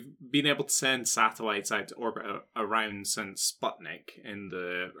we've been able to send satellites out to orbit around since Sputnik in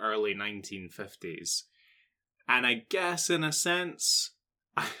the early 1950s. And I guess in a sense,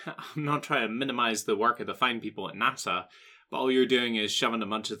 I'm not trying to minimize the work of the fine people at NASA, but all you're doing is shoving a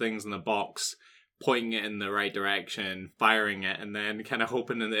bunch of things in a box, pointing it in the right direction, firing it, and then kind of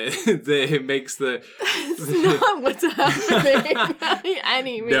hoping that it makes the... That's not what's happening by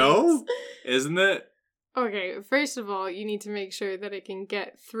any means. No? Isn't it? Okay, first of all, you need to make sure that it can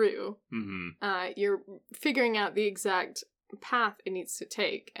get through. Mm-hmm. You're figuring out the exact path it needs to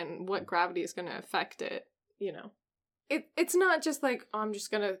take and what gravity is going to affect it, you know. It's not just like, oh, I'm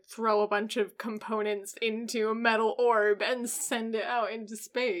just going to throw a bunch of components into a metal orb and send it out into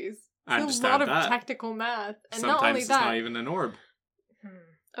space. It's a lot of technical math. And sometimes not only it's that, not even an orb.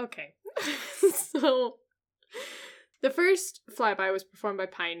 Okay. So, the first flyby was performed by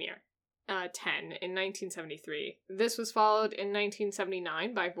Pioneer. 10 in 1973. This was followed in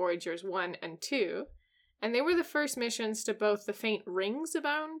 1979 by Voyagers 1 and 2, and they were the first missions to both the faint rings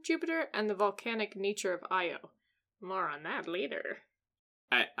around Jupiter and the volcanic nature of Io. More on that later.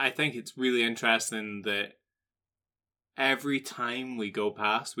 I think it's really interesting that every time we go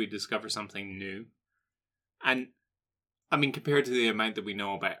past, we discover something new. And, I mean, compared to the amount that we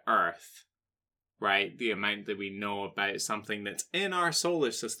know about Earth, right? The amount that we know about something that's in our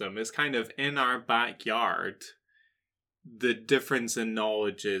solar system is kind of in our backyard. The difference in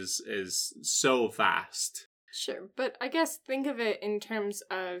knowledge is so vast. Sure, but I guess think of it in terms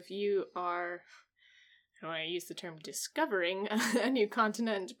of you are, I don't want to use the term discovering a new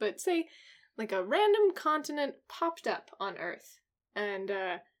continent, but say like a random continent popped up on Earth and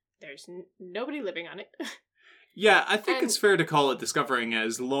there's nobody living on it. Yeah, I think it's fair to call it discovering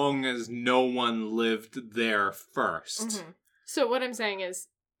as long as no one lived there first. Mm-hmm. So what I'm saying is,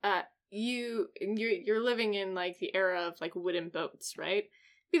 you're living in like the era of like wooden boats, right?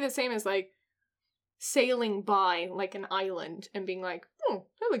 Be the same as like sailing by like an island and being like, oh,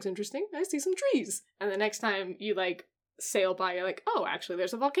 that looks interesting. I see some trees. And the next time you like sail by, you're like, oh, actually,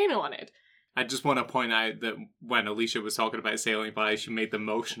 there's a volcano on it. I just want to point out that when Alicia was talking about sailing by, she made the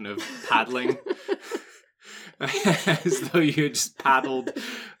motion of paddling. As though you just paddled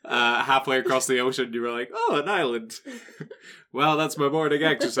halfway across the ocean. You were like, oh, an island. Well, that's my morning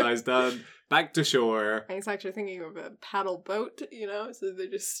exercise done. Back to shore. I was actually thinking of a paddle boat, so they're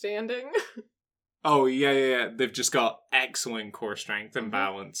just standing. Oh, yeah. They've just got excellent core strength and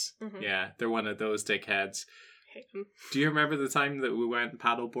balance. Mm-hmm. Yeah, they're one of those dickheads. Hate them. Do you remember the time that we went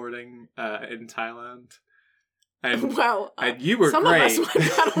paddleboarding in Thailand? And, well, and you were some great. Some of us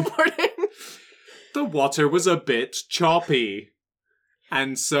went paddleboarding. The water was a bit choppy.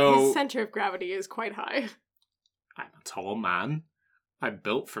 And so... His center of gravity is quite high. I'm a tall man. I'm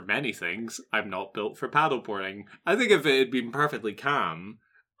built for many things. I'm not built for paddleboarding. I think if it had been perfectly calm,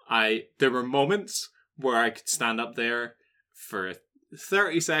 there were moments where I could stand up there for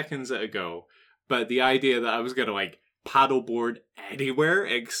 30 seconds at a go. But the idea that I was going to, like, paddleboard anywhere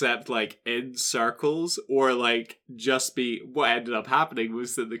except, like, in circles or, like, just be... What ended up happening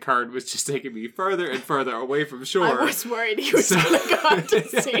was that the current was just taking me further and further away from shore. I was worried he was going to go out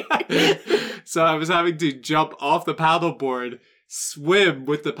to sea. So I was having to jump off the paddleboard, swim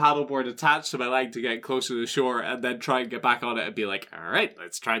with the paddleboard attached to my leg to get closer to the shore, and then try and get back on it and be like, alright,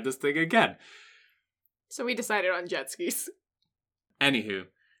 let's try this thing again. So we decided on jet skis. Anywho,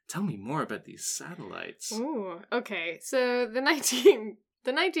 tell me more about these satellites. Ooh, okay. So the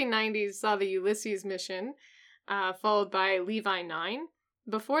 1990s saw the Ulysses mission, followed by Levi 9,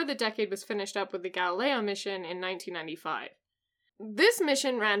 before the decade was finished up with the Galileo mission in 1995. This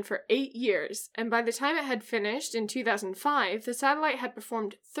mission ran for 8 years, and by the time it had finished in 2005, the satellite had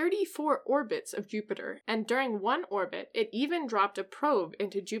performed 34 orbits of Jupiter, and during one orbit, it even dropped a probe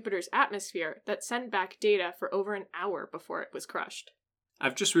into Jupiter's atmosphere that sent back data for over an hour before it was crushed.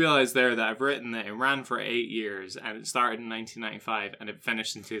 I've just realised there that I've written that it ran for 8 years, and it started in 1995, and it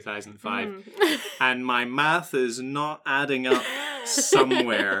finished in 2005. And my math is not adding up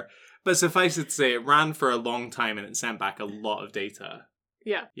somewhere. But suffice it to say, it ran for a long time, and it sent back a lot of data.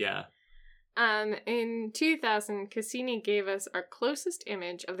 Yeah. Yeah. In 2000, Cassini gave us our closest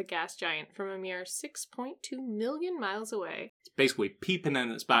image of the gas giant from a mere 6.2 million miles away. It's basically peeping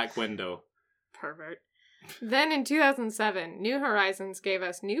in its back window. Pervert. Then in 2007, New Horizons gave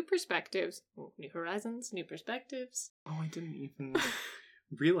us new perspectives. Ooh, New Horizons, new perspectives. Oh, I didn't even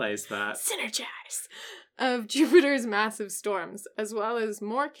realize that. Synergize! Of Jupiter's massive storms, as well as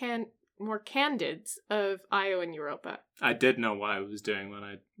more candids of Io and Europa. I did know what I was doing when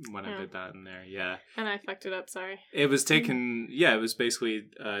I did that in there, yeah. And I fucked it up, sorry. It was taking, it was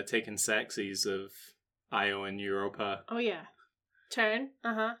basically taking sexies of Io and Europa. Oh yeah. Turn,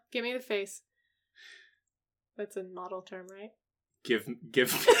 give me the face. That's a model term, right? Give me the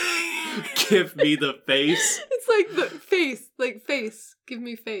face. It's like the face, Give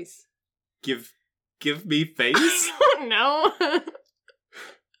me face. Give me face? I don't know.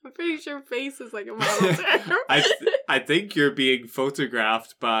 I'm pretty sure face is like a model term. I think you're being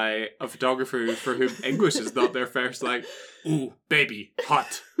photographed by a photographer for whom English is not their first. Like, ooh, baby,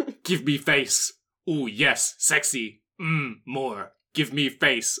 hot. Give me face. Ooh, yes, sexy. More. Give me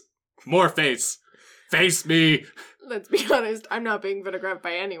face. More face. Face me! Let's be honest, I'm not being photographed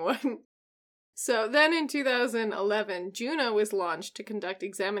by anyone. So then in 2011, Juno was launched to conduct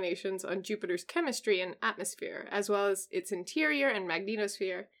examinations on Jupiter's chemistry and atmosphere, as well as its interior and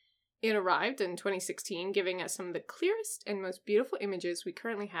magnetosphere. It arrived in 2016, giving us some of the clearest and most beautiful images we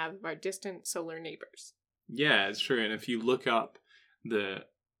currently have of our distant solar neighbors. Yeah, it's true. And if you look up the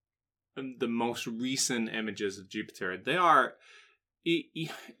the most recent images of Jupiter, they are,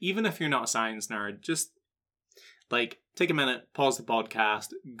 even if you're not a science nerd, just like take a minute, pause the podcast,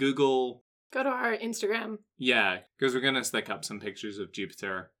 Google. Go to our Instagram. Yeah, because we're gonna stick up some pictures of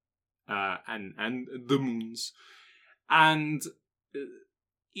Jupiter, and the moons, and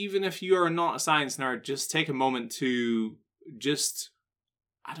even if you are not a science nerd, just take a moment to just,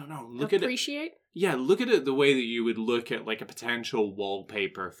 I don't know, look at it. Appreciate? Yeah, look at it the way that you would look at like a potential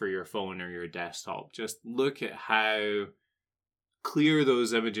wallpaper for your phone or your desktop. Just look at how clear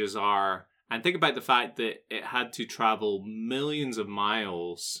those images are, and think about the fact that it had to travel millions of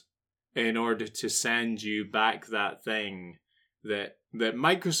miles in order to send you back that thing that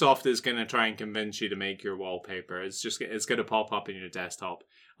Microsoft is going to try and convince you to make your wallpaper. It's going to pop up in your desktop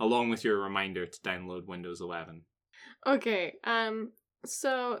along with your reminder to download Windows 11. Okay,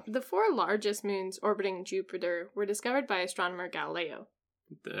 so the 4 largest moons orbiting Jupiter were discovered by astronomer Galileo.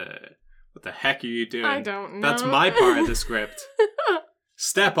 What the heck are you doing? I don't know. That's my part of the script.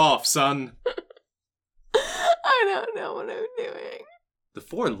 Step off, son. I don't know what I'm doing. The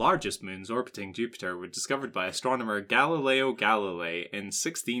 4 largest moons orbiting Jupiter were discovered by astronomer Galileo Galilei in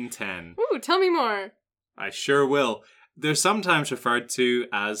 1610. Ooh, tell me more. I sure will. They're sometimes referred to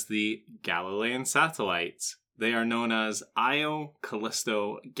as the Galilean satellites. They are known as Io,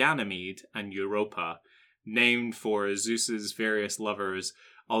 Callisto, Ganymede, and Europa, named for Zeus's various lovers,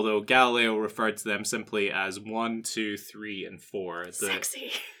 although Galileo referred to them simply as 1, 2, 3, and 4.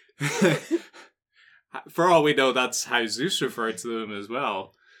 Sexy. For all we know, that's how Zeus referred to them as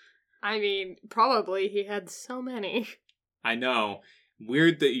well. I mean, probably he had so many. I know.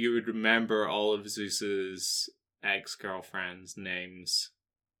 Weird that you would remember all of Zeus's ex-girlfriends' names.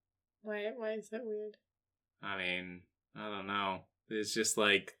 Why is that weird? I mean, I don't know. It's just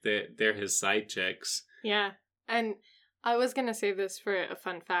like they're his side chicks. Yeah, and I was gonna save this for a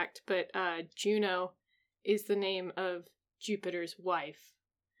fun fact, but Juno is the name of Jupiter's wife.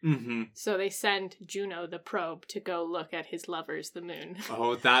 Mm-hmm. So they send Juno the probe to go look at his lovers, the moon.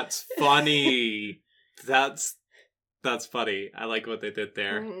 Oh, that's funny. That's funny. I like what they did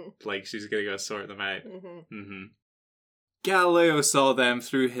there. Mm-hmm. Like, she's gonna go sort them out. Mm-hmm. Mm-hmm. Galileo saw them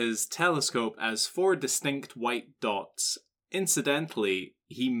through his telescope as 4 distinct white dots. Incidentally,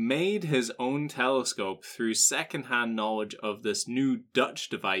 he made his own telescope through second-hand knowledge of this new Dutch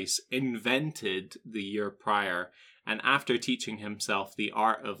device invented the year prior, and after teaching himself the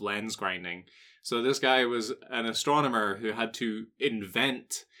art of lens grinding. So this guy was an astronomer who had to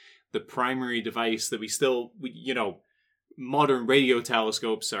invent the primary device that modern radio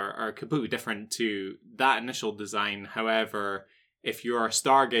telescopes are completely different to that initial design. However, if you're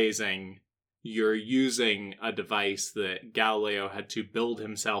stargazing, you're using a device that Galileo had to build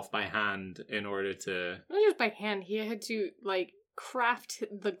himself by hand in order to... Not just by hand, he had to, craft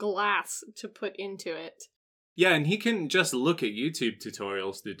the glass to put into it. Yeah, and he couldn't just look at YouTube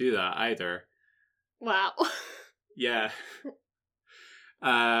tutorials to do that either. Wow. Yeah.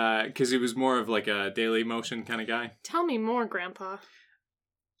 Because he was more of like a Daily Motion kind of guy. Tell me more, Grandpa.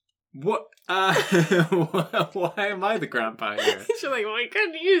 What? Why am I the grandpa here? She's like, well, we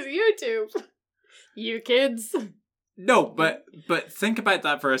couldn't use YouTube. You kids. No, but think about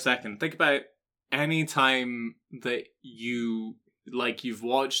that for a second. Think about any time that you've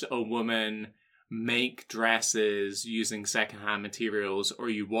watched a woman make dresses using secondhand materials, or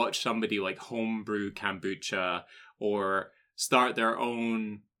you watch somebody like homebrew kombucha, or start their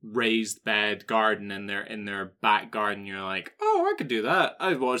own raised bed garden in their back garden. You're like, oh, I could do that.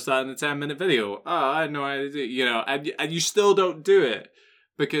 I'd watch that in a 10-minute video. Oh, I know how to do, and you still don't do it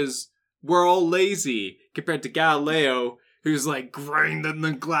because we're all lazy compared to Galileo, who's like grinding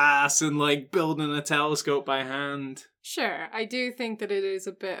the glass and like building a telescope by hand. Sure, I do think that it is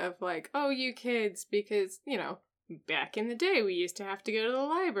a bit of like, oh, you kids, because, back in the day, we used to have to go to the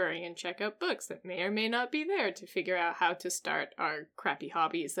library and check out books that may or may not be there to figure out how to start our crappy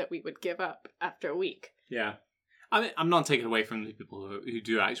hobbies that we would give up after a week. Yeah. I mean, I'm not taking away from the people who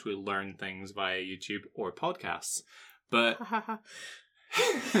do actually learn things via YouTube or podcasts, but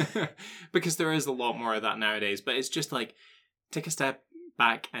because there is a lot more of that nowadays. But it's just like, take a step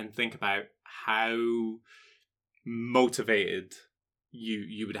back and think about how motivated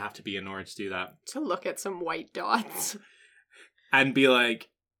you would have to be in order to do that. To look at some white dots. And be like,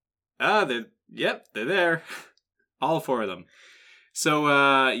 they're there. All 4 of them. So,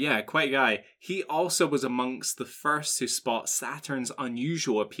 quite a guy. He also was amongst the first to spot Saturn's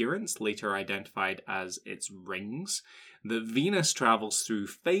unusual appearance, later identified as its rings, that Venus travels through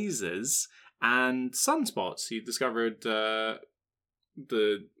phases, and sunspots. He discovered the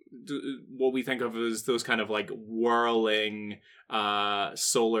what we think of as those kind of like whirling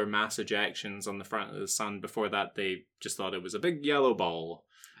solar mass ejections on the front of the sun. Before that, they just thought it was a big yellow ball.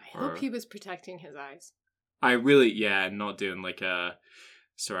 I hope he was protecting his eyes. I really, not doing like a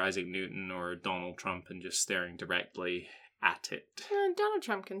Sir Isaac Newton or Donald Trump and just staring directly at it. Donald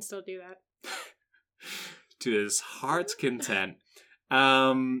Trump can still do that. To his heart's content.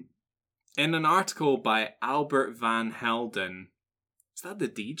 In an article by Albert Van Helden, is that the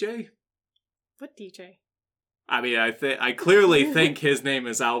DJ? What DJ? I mean, I clearly think his name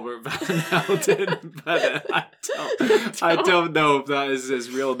is Albert Van Helden, but I don't know if that is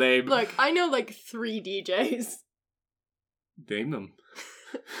his real name. Look, I know like 3 DJs. Name them.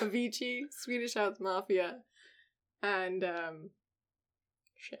 Avicii, Swedish House Mafia, and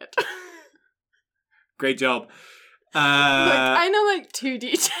shit. Great job. Look, I know like 2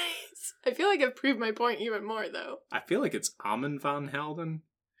 DJs. I feel like I've proved my point even more, though. I feel like it's Armin Van Helden.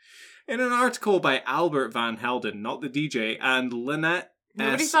 In an article by Albert Van Helden, not the DJ, and Lynette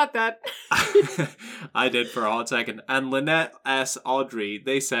Nobody thought that. I did for a hot second. And Lynette S. Audrey,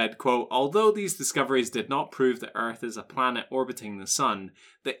 they said, quote, although these discoveries did not prove that Earth is a planet orbiting the sun,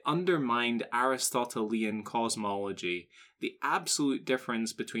 they undermined Aristotelian cosmology. The absolute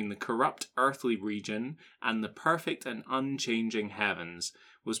difference between the corrupt earthly region and the perfect and unchanging heavens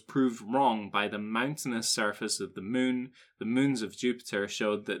was proved wrong by the mountainous surface of the moon. The moons of Jupiter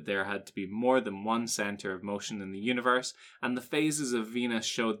showed that there had to be more than one center of motion in the universe, and the phases of Venus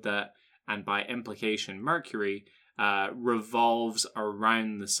showed that, and by implication Mercury, revolves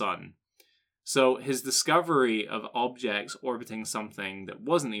around the sun. So his discovery of objects orbiting something that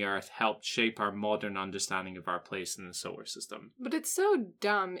wasn't the Earth helped shape our modern understanding of our place in the solar system. But it's so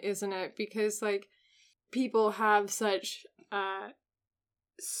dumb, isn't it? Because, like, people have such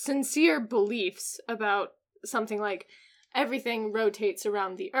sincere beliefs about something like everything rotates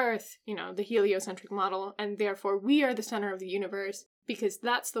around the Earth, you know, the heliocentric model, and therefore we are the center of the universe because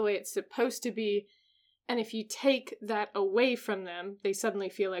that's the way it's supposed to be. And if you take that away from them, they suddenly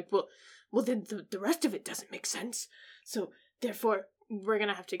feel like, well, then the rest of it doesn't make sense. So therefore, we're going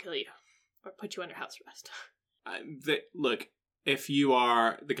to have to kill you or put you under house arrest. Look, if you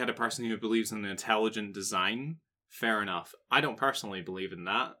are the kind of person who believes in intelligent design, fair enough. I don't personally believe in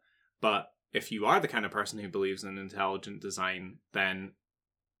that, but if you are the kind of person who believes in intelligent design, then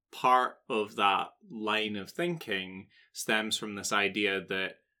part of that line of thinking stems from this idea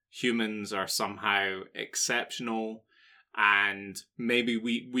that humans are somehow exceptional and maybe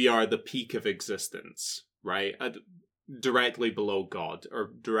we are the peak of existence, right? Directly below God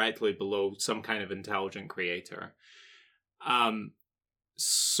or directly below some kind of intelligent creator.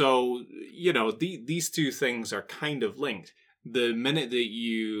 So, you know, these two things are kind of linked. The minute that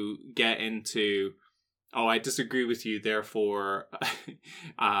you get into, oh, I disagree with you, therefore,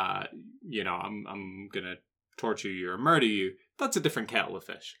 you know, I'm gonna torture you or murder you, that's a different kettle of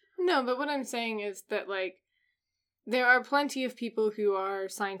fish. No, but what I'm saying is that, like, there are plenty of people who are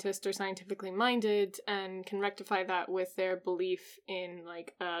scientists or scientifically minded and can rectify that with their belief in,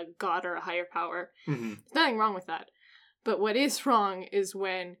 like, a god or a higher power. Mm-hmm. There's nothing wrong with that. But what is wrong is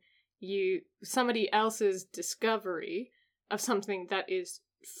when somebody else's discovery of something that is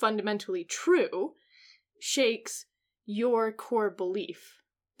fundamentally true shakes your core belief.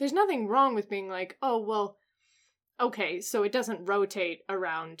 There's nothing wrong with being like, oh, well, okay, so it doesn't rotate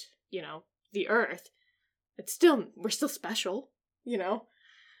around, you know, the Earth. We're still special, you know?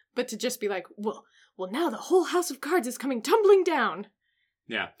 But to just be like, well, now the whole house of cards is coming tumbling down.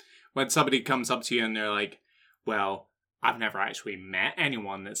 Yeah. When somebody comes up to you and they're like, well, I've never actually met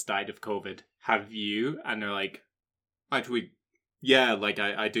anyone that's died of COVID. Have you? And they're like, actually, yeah, like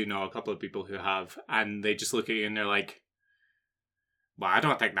I do know a couple of people who have. And they just look at you and they're like, well, I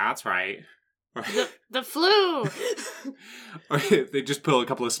don't think that's right. The flu! Or they just pull a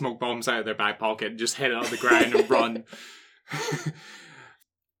couple of smoke bombs out of their back pocket and just hit it on the ground and run.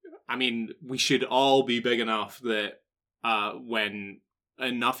 I mean, we should all be big enough that when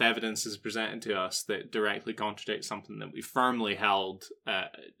enough evidence is presented to us that directly contradicts something that we firmly held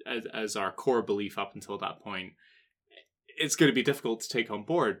as our core belief up until that point, it's going to be difficult to take on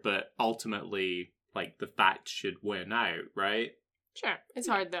board, but ultimately, like, the fact should win out, right? Sure. It's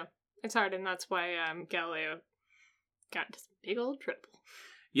hard, though. It's hard, and that's why Galileo got this big old triple.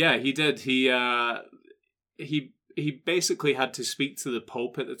 Yeah, he did. He basically had to speak to the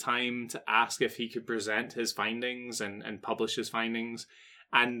Pope at the time to ask if he could present his findings and publish his findings.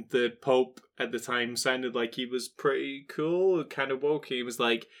 And the Pope at the time sounded like he was pretty cool, kind of woke. He was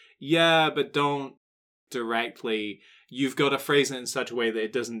like, yeah, but don't directly, you've got to phrase it in such a way that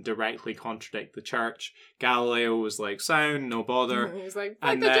it doesn't directly contradict the church. Galileo was like, sound, no bother. He was like, fuck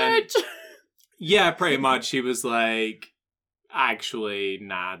And the then- church! Yeah, pretty much. He was like, actually,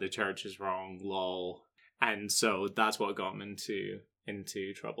 nah, the church is wrong, lol. And so that's what got him into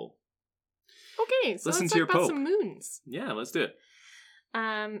trouble. Okay, so Listen let's to talk your about Pope. some moons. Yeah, let's do it.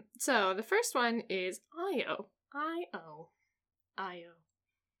 So the first one is Io. Io. I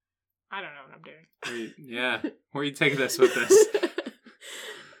don't know what I'm doing. Yeah, where are you taking this with this?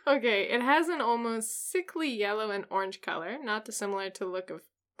 Okay, it has an almost sickly yellow and orange color, not dissimilar to the look of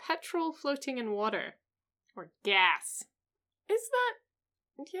petrol floating in water. Or gas. Is that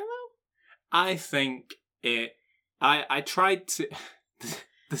yellow? I think it... I tried to...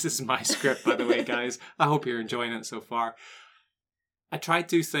 This is my script, by the way, guys. I hope you're enjoying it so far. I tried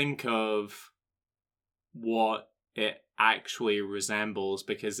to think of what it actually resembles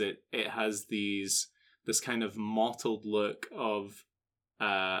because it has this kind of mottled look of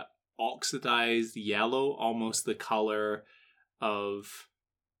oxidized yellow, almost the color of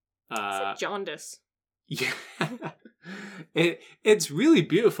It's like jaundice. yeah. It's really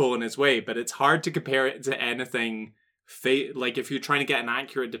beautiful in its way, but it's hard to compare it to anything. Like if you're trying to get an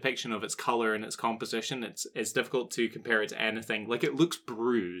accurate depiction of its color and its composition, it's difficult to compare it to anything. Like it looks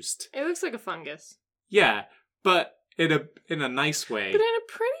bruised. It looks like a fungus. Yeah, but in a nice way. But in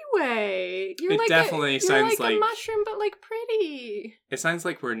a pretty way. You're It like definitely you're sounds like a like- mushroom, but like pretty. It sounds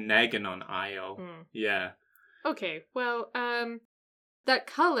like we're negging on Io. Hmm. Yeah. Okay, well, that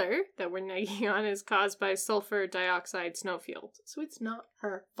color that we're negging on is caused by sulfur dioxide snowfields, so it's not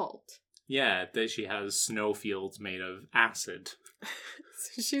her fault. Yeah, that she has snowfields made of acid.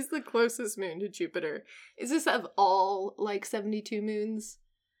 So she's the closest moon to Jupiter. Is this of all, like, 72 moons?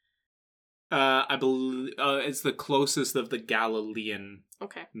 I believe it's the closest of the Galilean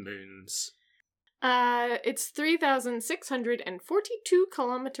Okay. moons. It's 3,642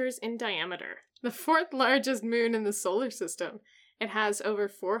 kilometers in diameter. The fourth largest moon in the solar system. It has over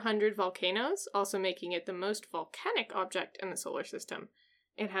 400 volcanoes, also making it the most volcanic object in the solar system.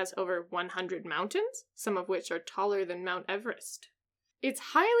 It has over 100 mountains, some of which are taller than Mount Everest. Its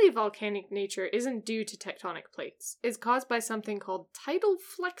highly volcanic nature isn't due to tectonic plates. It's caused by something called tidal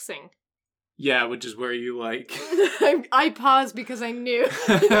flexing. Yeah, which is where you like I paused because I knew.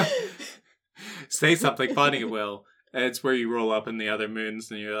 say something funny, Will. It's where you roll up in the other moons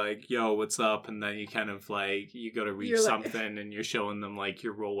and you're like, yo, what's up? And then you kind of like, you gotta reach You're like- something and you're showing them like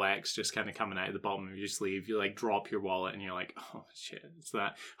your Rolex just kind of coming out of the bottom of your sleeve. You like drop your wallet and you're like, oh shit, it's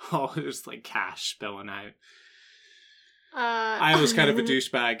that. Oh, there's like cash spilling out. I was kind of a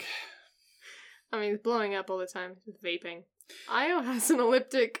douchebag. I mean, it's blowing up all the time with vaping. Io has an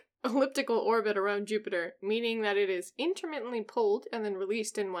elliptical orbit around Jupiter, meaning that it is intermittently pulled and then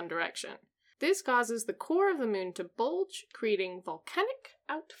released in one direction. This causes the core of the moon to bulge, creating volcanic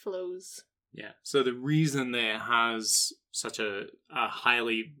outflows. Yeah. So the reason that it has such a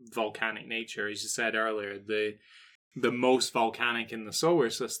highly volcanic nature, as you said earlier, the most volcanic in the solar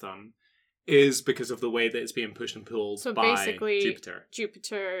system, is because of the way that it's being pushed and pulled So by basically, Jupiter.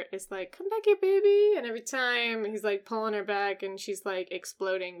 Jupiter is like, come back here, baby. And every time he's like pulling her back and she's like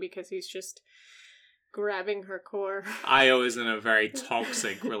exploding because he's just grabbing her core. Io is in a very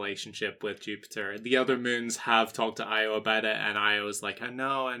toxic relationship with Jupiter. The other moons have talked to Io about it, and Io is like, I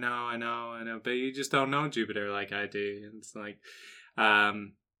know, but you just don't know Jupiter like I do. And it's like,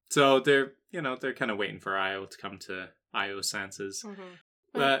 so they're kind of waiting for Io to come to Io's senses. Mm-hmm.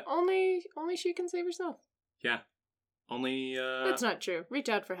 But only she can save herself. yeah, only That's not true. Reach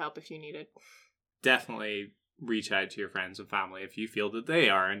out for help if you need it. definitely reach out to your friends and family if you feel that they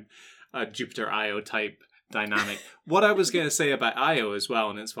are in a Jupiter Io type dynamic. What I was going to say about Io as well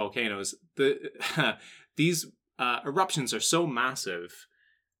and its volcanoes, these eruptions are so massive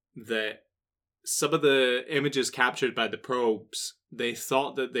that some of the images captured by the probes, they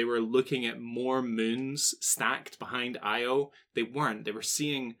thought that they were looking at more moons stacked behind Io. They weren't. They were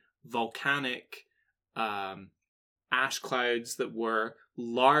seeing volcanic ash clouds that were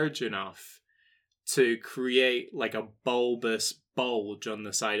large enough to create like a bulbous bulge on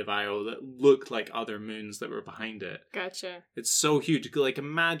the side of Io that looked like other moons that were behind it. Gotcha. It's so huge. Like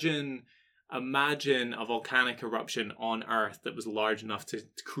imagine a volcanic eruption on Earth that was large enough to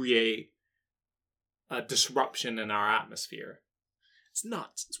create a disruption in our atmosphere. It's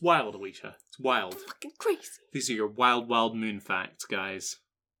nuts. It's wild, Alicia. It's wild. Fucking crazy. These are your wild moon facts, guys.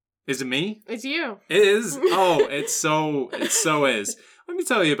 Is it me? It's you. It is. Oh, it so is. Let me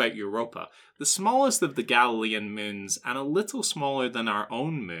tell you about Europa. The smallest of the Galilean moons, and a little smaller than our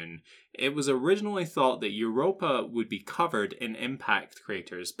own moon, it was originally thought that Europa would be covered in impact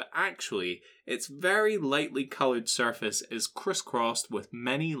craters, but actually, its very lightly coloured surface is crisscrossed with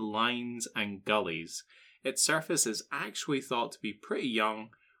many lines and gullies. Its surface is actually thought to be pretty young,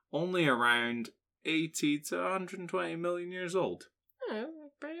 only around 80 to 120 million years old. Oh,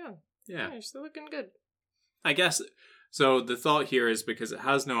 pretty young. Yeah. You're still looking good. I guess, so the thought here is because it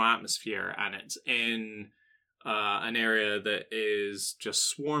has no atmosphere and it's in an area that is just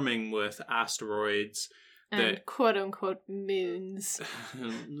swarming with asteroids. And quote-unquote moons.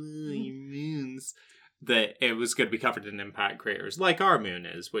 Moons. That it was going to be covered in impact craters, like our moon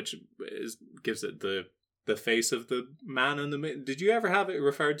is, which gives it the face of the man on the moon. Did you ever have it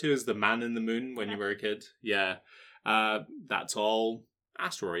referred to as the man in the moon when you were a kid? Yeah. That's all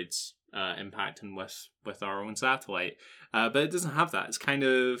asteroids impacting with our own satellite. But it doesn't have that. It's kind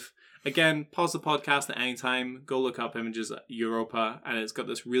of, again, pause the podcast at any time, go look up images of Europa, and it's got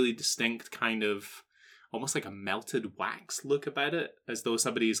this really distinct kind of, almost like a melted wax look about it, as though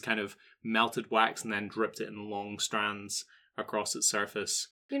somebody's kind of melted wax and then dripped it in long strands across its surface.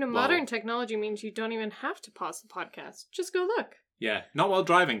 Modern technology means you don't even have to pause the podcast. Just go look. Yeah, not while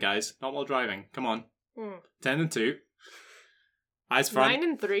driving, guys. Not while driving. Come on. 10 and 2. Eyes front. 9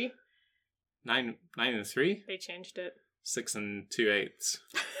 and 3. 9 and 3? They changed it. 6 and 2/8.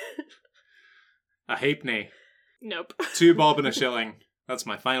 A halfpenny. Nope. 2 bob and a shilling. That's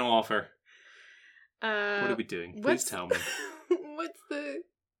my final offer. What are we doing? Please tell me. What's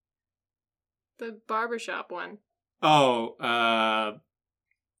the barbershop one? Oh,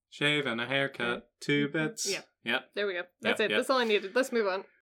 shave and a haircut. 2 bits. Yep. There we go. That's it. That's all I needed. Let's move on.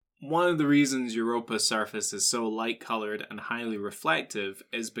 One of the reasons Europa's surface is so light-coloured and highly reflective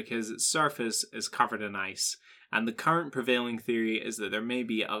is because its surface is covered in ice, and the current prevailing theory is that there may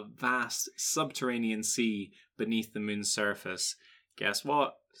be a vast subterranean sea beneath the moon's surface. Guess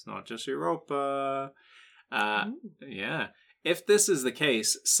what? It's not just Europa. Yeah. If this is the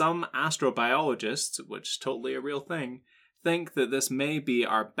case, some astrobiologists, which is totally a real thing, think that this may be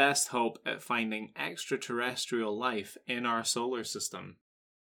our best hope at finding extraterrestrial life in our solar system.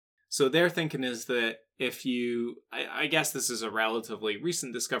 So their thinking is that if you, I guess this is a relatively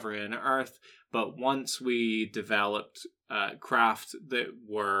recent discovery on Earth, but once we developed craft that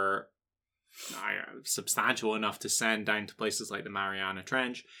were substantial enough to send down to places like the Mariana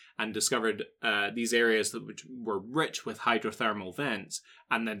Trench and discovered these areas that were rich with hydrothermal vents,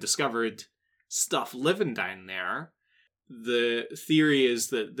 and then discovered stuff living down there, the theory is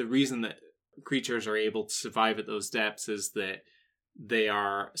that the reason that creatures are able to survive at those depths is that they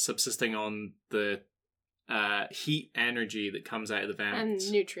are subsisting on the heat energy that comes out of the vents.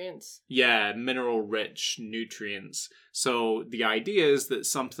 And nutrients. Yeah, mineral-rich nutrients. So the idea is that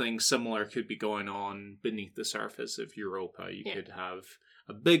something similar could be going on beneath the surface of Europa. You could have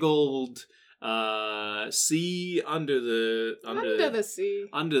a big old sea under the sea.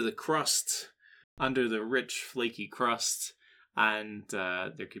 Under the crust, under the rich, flaky crust. And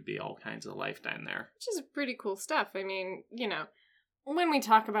there could be all kinds of life down there. Which is pretty cool stuff. I mean, when we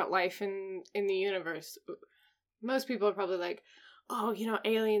talk about life in the universe, most people are probably like, oh,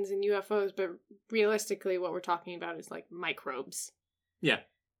 aliens and UFOs, but realistically what we're talking about is like microbes. Yeah.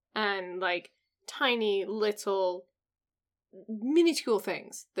 And like tiny little minuscule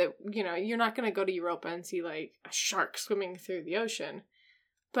things that, you're not going to go to Europa and see like a shark swimming through the ocean.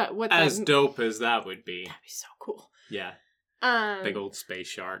 But what as dope as that would be. That'd be so cool. Yeah. Big old space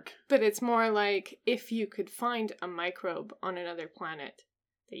shark. But it's more like if you could find a microbe on another planet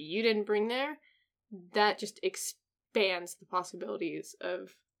that you didn't bring there, that just expands the possibilities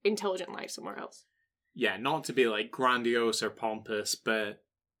of intelligent life somewhere else. Yeah, not to be like grandiose or pompous, but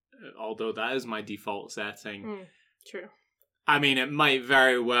although that is my default setting. True. I mean, it might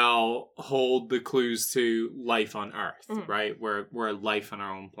very well hold the clues to life on Earth, right? Where life on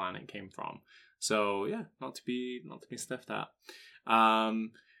our own planet came from. So yeah, not to be sniffed at.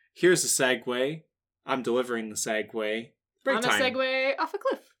 Here's a segue. I'm delivering the segue. Break on time. A segue off a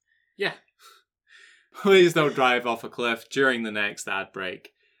cliff. Yeah. Please don't drive off a cliff during the next ad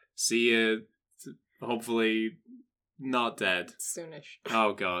break. See you. Hopefully, not dead. Soonish.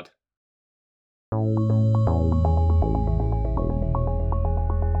 Oh God.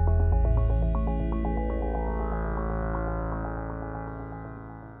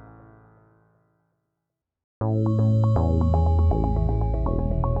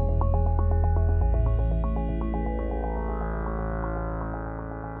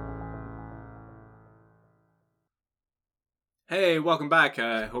 Hey, welcome back.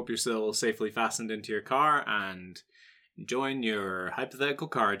 I hope you're still safely fastened into your car and Join your hypothetical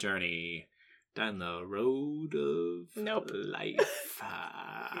car journey down the road of life.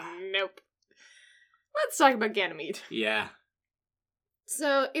 Nope. Let's talk about Ganymede. Yeah.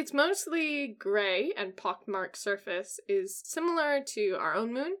 So, its mostly grey and pockmarked surface is similar to our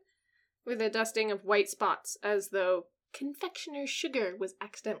own moon, with a dusting of white spots, as though confectioner's sugar was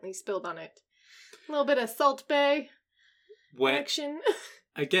accidentally spilled on it. A little bit of Salt Bay action.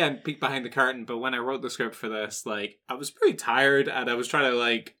 Again, peek behind the curtain, but when I wrote the script for this, like, I was pretty tired, and I was trying to,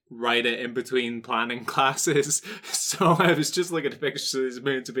 like, write it in between planning classes, so I was just looking at pictures of these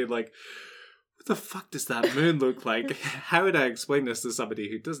moons and being like, what the fuck does that moon look like? How would I explain this to somebody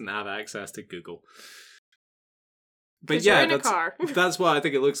who doesn't have access to Google? But yeah, that's what I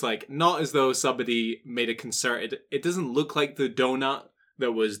think it looks like. Not as though somebody made a concerted... It doesn't look like the donut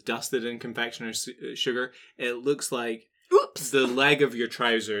that was dusted in confectioner's sugar. It looks like the leg of your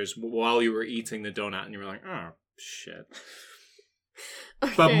trousers while you were eating the donut, and you were like, oh, shit.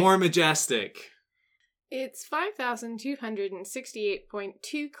 Okay. But more majestic. It's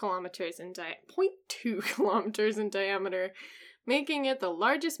 5,268.2 kilometers in 0.2 kilometers in diameter, making it the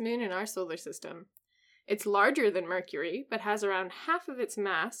largest moon in our solar system. It's larger than Mercury, but has around half of its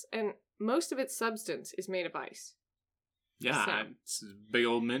mass, and most of its substance is made of ice. Yeah, so, it's a big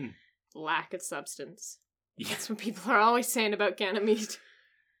old moon. Lack of substance. Yeah. That's what people are always saying about Ganymede.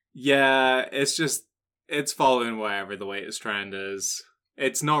 Yeah, it's following whatever the latest trend is.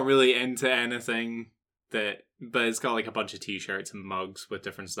 It's not really into anything, but it's got like a bunch of t-shirts and mugs with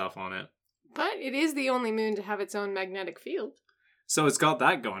different stuff on it. But it is the only moon to have its own magnetic field. So it's got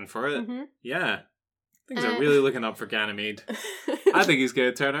that going for it. Mm-hmm. Yeah. Things are really looking up for Ganymede. I think he's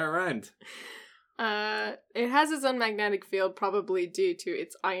going to turn it around. It has its own magnetic field, probably due to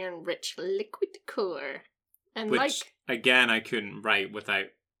its iron-rich liquid core. And which, again, I couldn't write without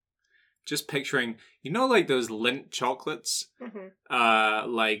just picturing, you know, like those Lindt chocolates? Mm-hmm.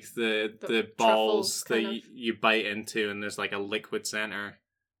 Like the balls that you bite into and there's like a liquid center.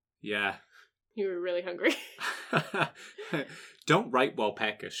 Yeah. You were really hungry. Don't write while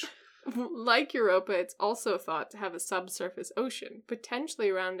peckish. Like Europa, it's also thought to have a subsurface ocean,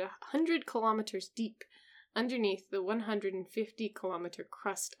 potentially around 100 kilometers deep, underneath the 150-kilometer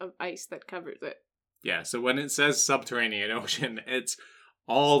crust of ice that covers it. Yeah, so when it says subterranean ocean, it's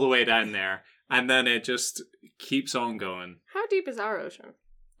all the way down there, and then it just keeps on going. How deep is our ocean?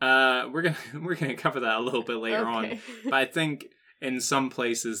 We're gonna cover that a little bit later on, but I think in some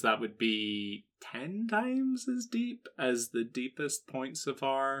places that would be 10 times as deep as the deepest points of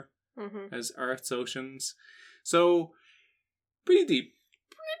our as Earth's oceans. So pretty deep.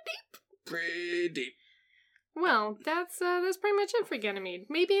 Pretty deep. Well, that's pretty much it for Ganymede.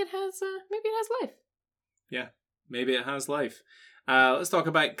 Maybe it has life. Yeah, maybe it has life. Let's talk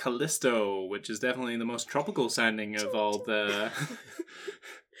about Callisto, which is definitely the most tropical sounding of all the...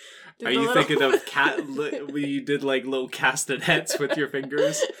 Are you thinking of where you did like little castanets with your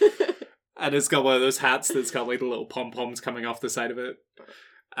fingers? And it's got one of those hats that's got like the little pom-poms coming off the side of it.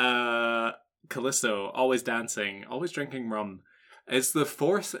 Callisto, always dancing, always drinking rum. It's the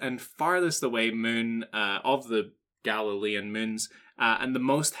fourth and farthest away moon of the Galilean moons, and the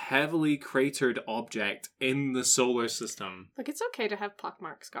most heavily cratered object in the solar system. Look, it's okay to have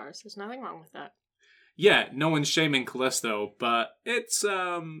pockmark scars. There's nothing wrong with that. Yeah, no one's shaming Callisto, but it's,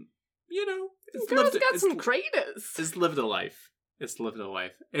 it's got some craters. It's lived a life.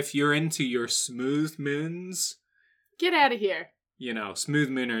 If you're into your smooth moons... Get out of here. You know, smooth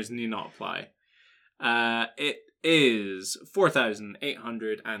mooners need not apply. It is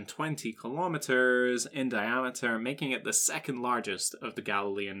 4,820 kilometers in diameter, making it the second largest of the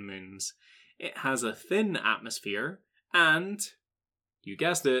Galilean moons. It has a thin atmosphere and, you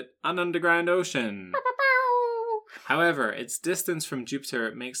guessed it, an underground ocean. However, its distance from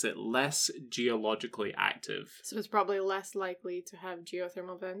Jupiter makes it less geologically active. So it's probably less likely to have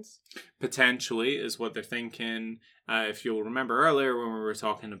geothermal vents? Potentially, is what they're thinking. If you'll remember earlier when we were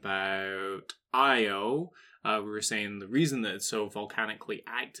talking about Io, we were saying the reason that it's so volcanically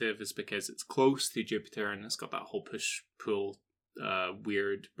active is because it's close to Jupiter and it's got that whole push-pull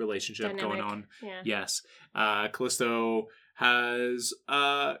weird relationship going on. Yeah. Yes. Callisto has,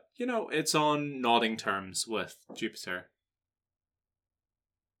 it's on nodding terms with Jupiter.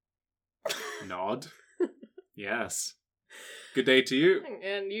 Nod. Yes. Good day to you.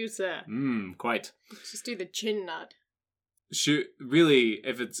 And you, sir. Quite. Just do the chin nod. Really,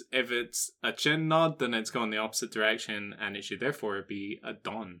 if it's a chin nod, then it's going the opposite direction, and it should therefore be a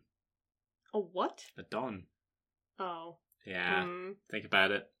don. A what? A don. Oh. Yeah. Think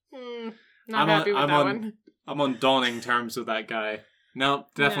about it. Not happy with that one. I'm on dawning terms with that guy. No,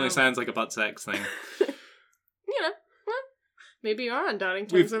 definitely sounds like a butt sex thing. Well, Maybe you are on dawning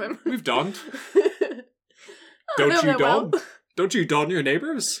terms with him. We've donned. I Don't know you that well. don? Don't you don your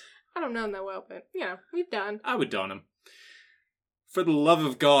neighbours? I don't know him that well, but, we've done. I would don him. For the love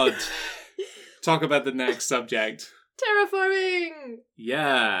of God, talk about the next subject. Terraforming!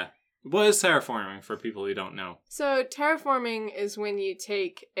 Yeah. What is terraforming for people who don't know? So, terraforming is when you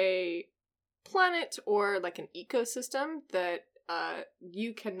take a planet or like an ecosystem that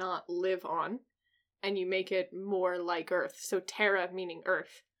you cannot live on, and you make it more like Earth. So, terra meaning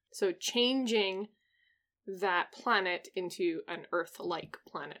Earth. So, changing that planet into an Earth-like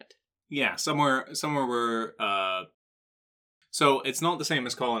planet. Yeah, somewhere where so it's not the same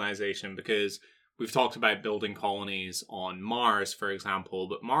as colonization, because we've talked about building colonies on Mars, for example,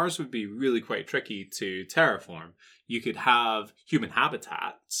 but Mars would be really quite tricky to terraform. You could have human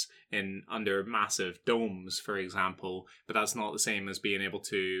habitats under massive domes, for example, but that's not the same as being able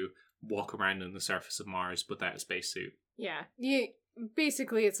to walk around on the surface of Mars without a spacesuit. Yeah.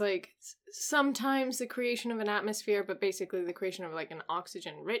 Basically, it's like sometimes the creation of an atmosphere, but basically the creation of like an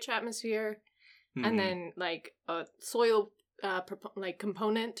oxygen-rich atmosphere, and then like a soil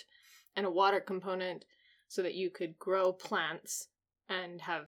component and a water component, so that you could grow plants and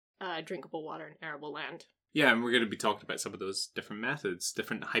have drinkable water and arable land. Yeah, and we're going to be talking about some of those different methods,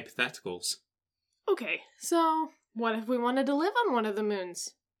 different hypotheticals. Okay, so what if we wanted to live on one of the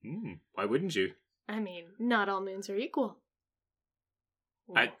moons? Why wouldn't you? I mean, not all moons are equal.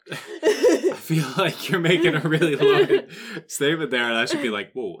 I feel like you're making a really loaded statement there, and I should be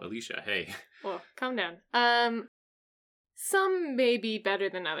like, whoa, Alicia, hey. Well, calm down. Some may be better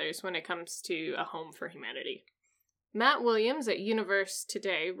than others when it comes to a home for humanity. Matt Williams at Universe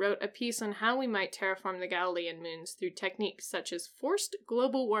Today wrote a piece on how we might terraform the Galilean moons through techniques such as forced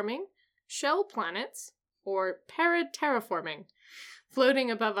global warming, shell planets, or paraterraforming, floating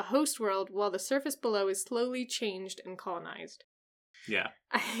above a host world while the surface below is slowly changed and colonized. Yeah.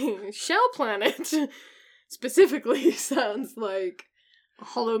 Shell planet specifically sounds like a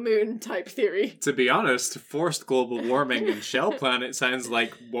hollow moon type theory. To be honest, forced global warming and shell planet sounds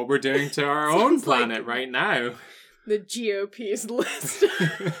like what we're doing to our own planet like right now. The GOP's list.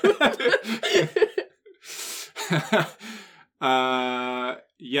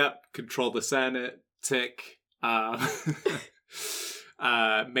 Yep, control the Senate, tick.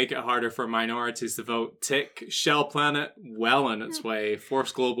 Make it harder for minorities to vote, tick. Shell planet, well on its way.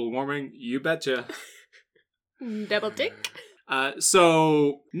 Forced global warming, you betcha. Double tick.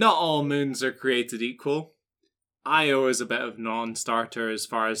 So, not all moons are created equal. Io is a bit of non-starter as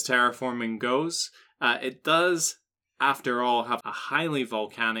far as terraforming goes. It does, after all, have a highly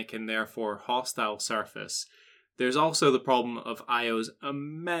volcanic and therefore hostile surface. There's also the problem of Io's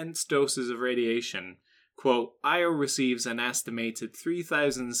immense doses of radiation. Quote, Io receives an estimated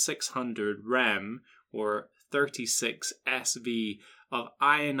 3,600 rem, or 36 SV, of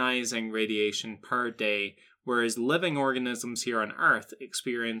ionizing radiation per day, whereas living organisms here on Earth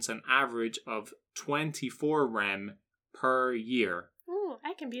experience an average of 24 rem per year. Ooh,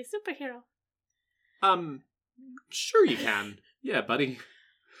 I can be a superhero. Sure you can. Yeah, buddy.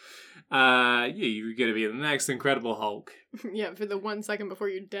 Yeah, you're gonna be the next Incredible Hulk. Yeah, for the 1 second before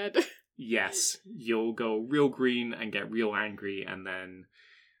you're dead. Yes, you'll go real green and get real angry and then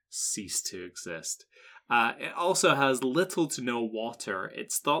cease to exist. It also has little to no water.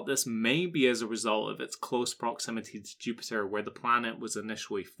 It's thought this may be as a result of its close proximity to Jupiter, where the planet was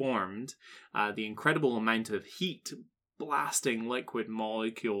initially formed. The incredible amount of heat blasting liquid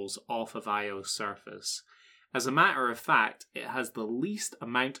molecules off of Io's surface. As a matter of fact, it has the least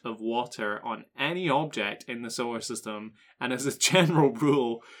amount of water on any object in the solar system, and as a general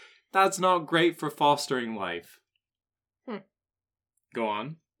rule, that's not great for fostering life. Go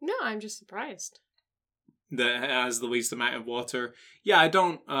on. No, I'm just surprised. That it has the least amount of water. Yeah, I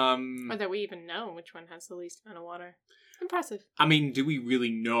don't... Or that we even know which one has the least amount of water. Impressive. I mean, do we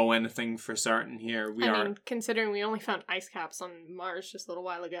really know anything for certain here? I mean, considering we only found ice caps on Mars just a little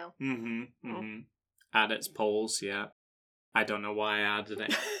while ago. At its poles, yeah. I don't know why I added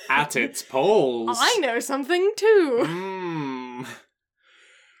it. At its poles! I know something too!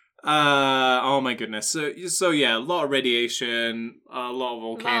 Oh my goodness. So yeah, a lot of radiation, a lot of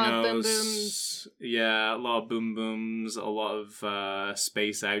volcanoes. A lot of boom booms. Yeah, a lot of boom booms, a lot of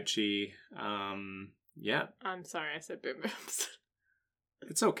space ouchie. Yeah. I'm sorry I said boom booms.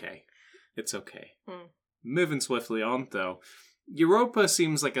 It's okay. It's okay. Moving swiftly on though. Europa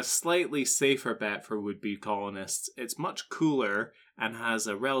seems like a slightly safer bet for would-be colonists. It's much cooler and has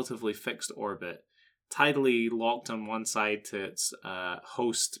a relatively fixed orbit, tidally locked on one side to its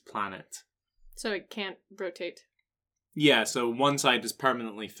host planet. So it can't rotate? Yeah, so one side is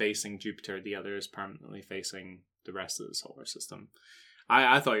permanently facing Jupiter, the other is permanently facing the rest of the solar system.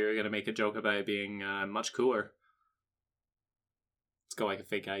 I thought you were going to make a joke about it being much cooler. It's got like a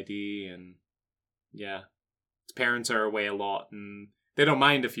fake ID, and yeah, its parents are away a lot, and they don't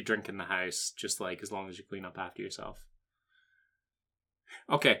mind if you drink in the house, just like as long as you clean up after yourself.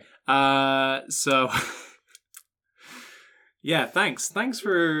 Okay, so yeah, thanks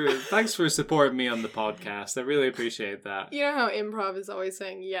for supporting me on the podcast. I really appreciate that. You know how improv is always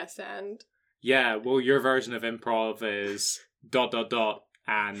saying yes and? Yeah, well, your version of improv is ...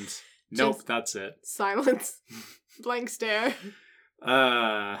 and nope, Just that's it. Silence. Blank stare.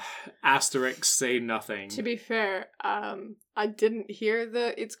 Asterisk, say nothing. To be fair, I didn't hear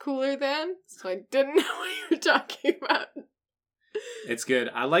the "it's cooler than," so I didn't know what you were talking about. It's good.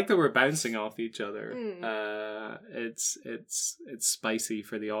 I like that we're bouncing off each other. Mm. It's spicy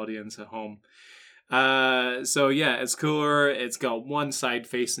for the audience at home. So yeah, it's cooler. It's got one side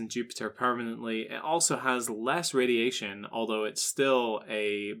facing Jupiter permanently. It also has less radiation, although it's still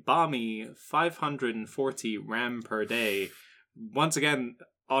a balmy 540 rem per day. Once again,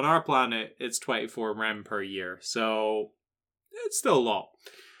 on our planet, it's 24 rem per year, so it's still a lot.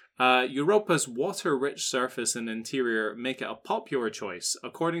 Europa's water-rich surface and interior make it a popular choice,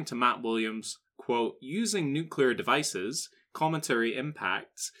 according to Matt Williams, quote, using nuclear devices, cometary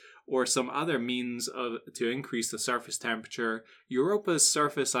impacts, or some other means to increase the surface temperature, Europa's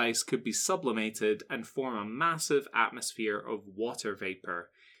surface ice could be sublimated and form a massive atmosphere of water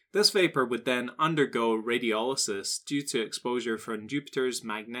vapor. This vapor would then undergo radiolysis due to exposure from Jupiter's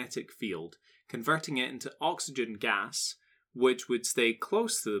magnetic field, converting it into oxygen gas, which would stay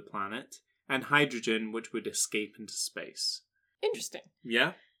close to the planet, and hydrogen, which would escape into space. Interesting.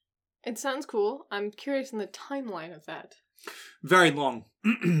 Yeah? It sounds cool. I'm curious in the timeline of that. Very long.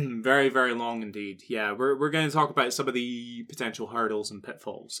 Very, very long indeed. Yeah, we're going to talk about some of the potential hurdles and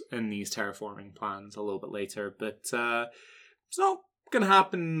pitfalls in these terraforming plans a little bit later, but it's not going to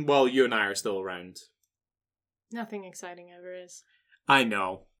happen while you and I are still around. Nothing exciting ever is. I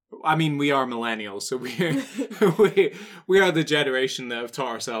know. I mean, we are millennials, so we are the generation that have taught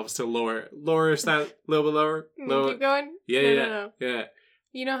ourselves to lower us down a little bit lower. Keep going? Yeah.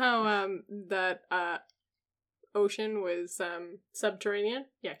 You know how that ocean was subterranean?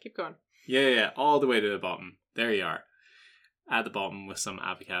 Yeah, keep going. Yeah, all the way to the bottom. There you are. At the bottom with some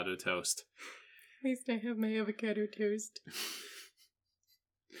avocado toast. At least I have my avocado toast.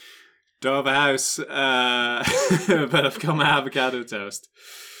 Don't have a house, but I've got my avocado toast.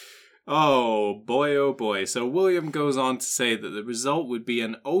 Oh boy. So William goes on to say that the result would be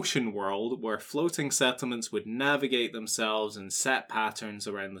an ocean world where floating settlements would navigate themselves in set patterns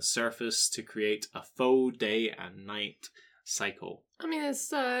around the surface to create a faux day and night cycle. I mean,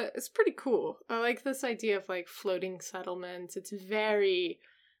 it's pretty cool. I like this idea of like floating settlements. It's very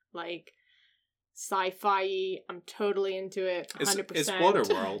like sci-fi. I'm totally into it. 100%. It's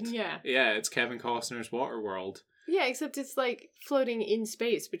Waterworld. Yeah, it's Kevin Costner's Waterworld. Yeah, except it's like floating in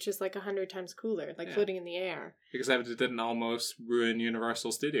space, which is like 100 times cooler, like floating in the air. Except it didn't almost ruin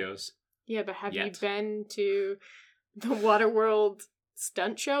Universal Studios. Yeah, but have you been to the Waterworld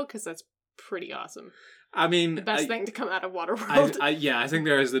stunt show? Because that's pretty awesome. I mean, the best thing to come out of Waterworld. I think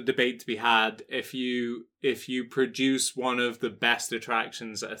there is a debate to be had. If you produce one of the best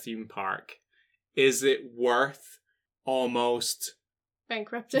attractions at a theme park, is it worth almost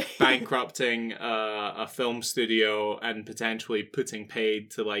bankrupting a film studio and potentially putting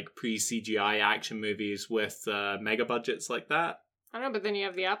paid to like pre-CGI action movies with mega budgets like that? I don't know, but then you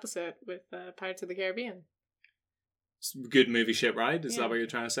have the opposite with Pirates of the Caribbean. Good movie, shit ride? Is that what you're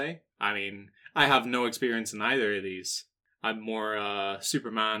trying to say? I mean, I have no experience in either of these. I'm more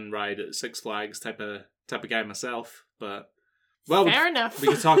Superman ride at Six Flags type of guy myself, but fair enough. We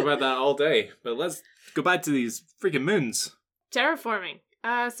could talk about that all day, but let's go back to these freaking moons. Terraforming.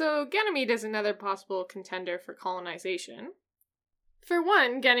 So Ganymede is another possible contender for colonization. For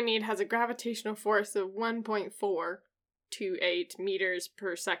one, Ganymede has a gravitational force of 1.428 meters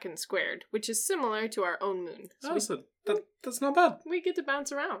per second squared, which is similar to our own moon. So that's not bad. We get to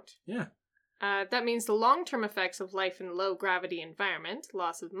bounce around. Yeah. That means the long-term effects of life in a low-gravity environment,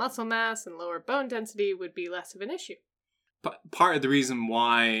 loss of muscle mass and lower bone density, would be less of an issue. But part of the reason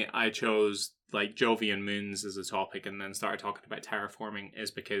why I chose like Jovian moons as a topic and then started talking about terraforming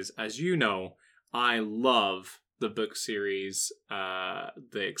is because, as you know, I love the book series The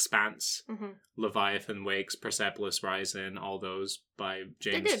Expanse, Leviathan Wakes, Persepolis Rising, all those by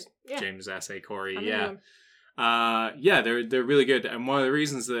James S. A. Corey. They're really good. And one of the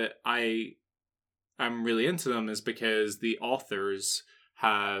reasons that I'm really into them is because the authors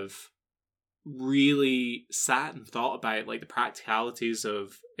have really sat and thought about like the practicalities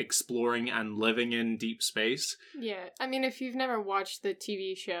of exploring and living in deep space. Yeah, I mean, if you've never watched the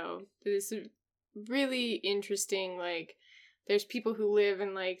TV show, this is really interesting. Like, there's people who live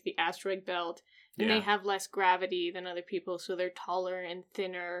in like the asteroid belt, and they have less gravity than other people, so they're taller and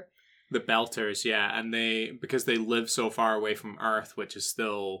thinner. The Belters, yeah, and because they live so far away from Earth, which is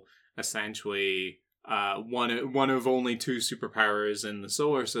still essentially one of only two superpowers in the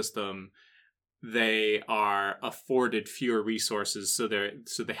solar system, they are afforded fewer resources, so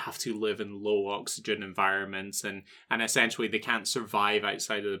they have to live in low oxygen environments, and essentially they can't survive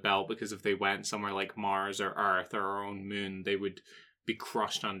outside of the belt, because if they went somewhere like Mars or Earth or our own moon, they would be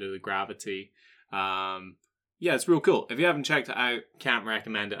crushed under the gravity. Yeah, it's real cool. If you haven't checked it out, can't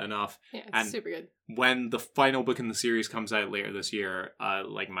recommend it enough. Yeah, it's super good. When the final book in the series comes out later this year,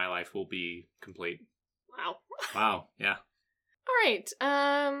 like, my life will be complete. Wow. Wow, yeah. All right.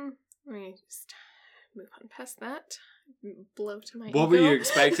 Let me just move on past that. Blow to my What ego. were you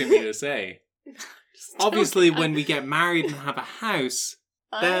expecting me to say? Obviously, when we get married and have a house,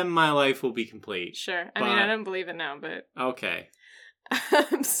 then my life will be complete. Sure. I mean, I don't believe it now, but... Okay.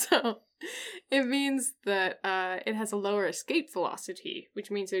 So, it means that it has a lower escape velocity, which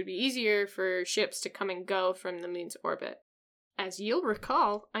means it would be easier for ships to come and go from the moon's orbit. As you'll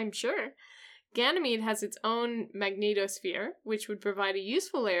recall, I'm sure, Ganymede has its own magnetosphere, which would provide a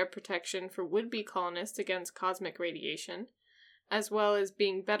useful layer of protection for would-be colonists against cosmic radiation, as well as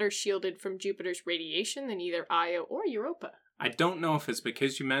being better shielded from Jupiter's radiation than either Io or Europa. I don't know if it's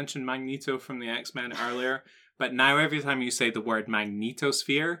because you mentioned Magneto from the X-Men earlier, but now every time you say the word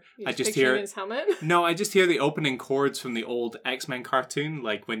magnetosphere, I just hear his helmet. No, I just hear the opening chords from the old X-Men cartoon.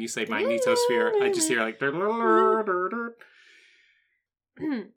 Like when you say magnetosphere, I just hear like.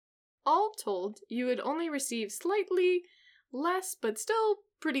 All told, you would only receive slightly less, but still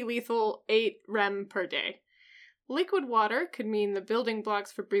pretty lethal, 8 rem per day. Liquid water could mean the building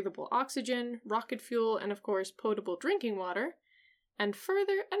blocks for breathable oxygen, rocket fuel, and of course potable drinking water, and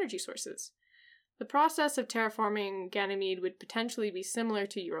further energy sources. The process of terraforming Ganymede would potentially be similar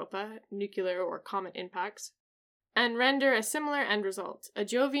to Europa, nuclear or comet impacts, and render a similar end result, a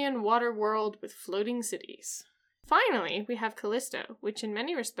Jovian water world with floating cities. Finally, we have Callisto, which in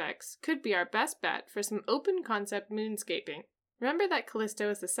many respects could be our best bet for some open concept moonscaping. Remember that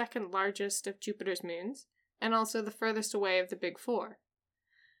Callisto is the second largest of Jupiter's moons, and also the furthest away of the Big Four.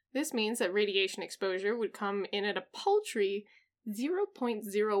 This means that radiation exposure would come in at a paltry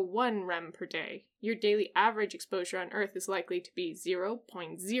 0.01 rem per day. Your daily average exposure on Earth is likely to be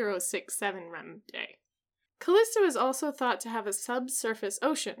 0.067 rem a day. Callisto is also thought to have a subsurface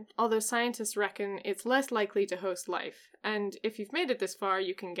ocean, although scientists reckon it's less likely to host life, and if you've made it this far,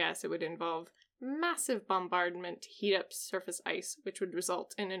 you can guess it would involve massive bombardment to heat up surface ice, which would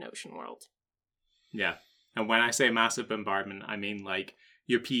result in an ocean world. Yeah, and when I say massive bombardment, I mean like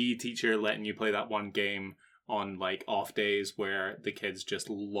your PE teacher letting you play that one game on like off days where the kids just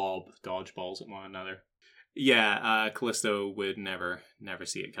lob dodgeballs at one another. Yeah, Callisto would never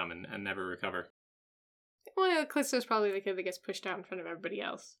see it coming and never recover. Well, Callisto's probably the kid that gets pushed out in front of everybody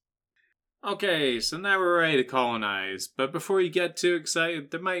else. Okay, so now we're ready to colonize, but before you get too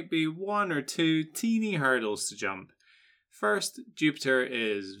excited, there might be one or two teeny hurdles to jump. First, Jupiter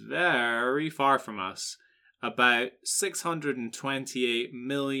is very far from us, about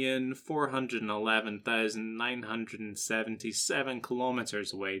 628,411,977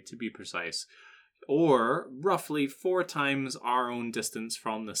 kilometers away to be precise, or roughly 4 times our own distance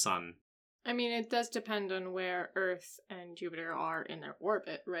from the Sun. I mean, it does depend on where Earth and Jupiter are in their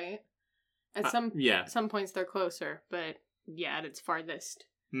orbit, right? At some points they're closer, but yeah, at its farthest.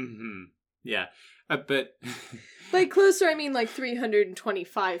 Mm-hmm. Yeah, but... Like closer, I mean like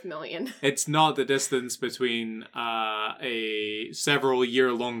 325 million. It's not the distance between a several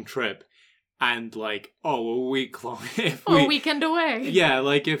year-long trip and like, a week long. A weekend away. Yeah,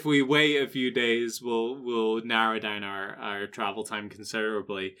 like if we wait a few days, we'll narrow down our travel time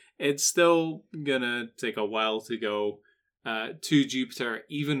considerably. It's still gonna take a while to go to Jupiter,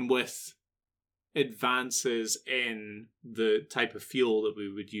 even with advances in the type of fuel that we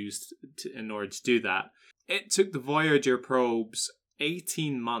would use in order to do that. It took the Voyager probes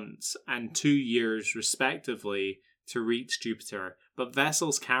 18 months and 2 years respectively to reach Jupiter, but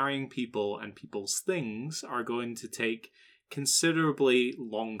vessels carrying people and people's things are going to take considerably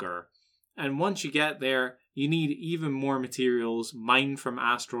longer. And once you get there, you need even more materials mined from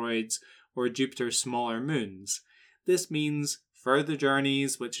asteroids or Jupiter's smaller moons. This means further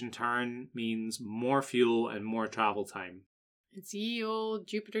journeys, which in turn means more fuel and more travel time. It's ye old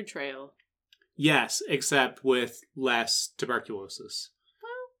Jupiter Trail. Yes, except with less tuberculosis.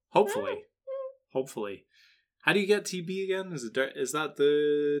 Hopefully. Hopefully. How do you get TB again? Is that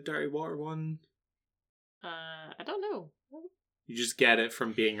the dirty water one? I don't know. You just get it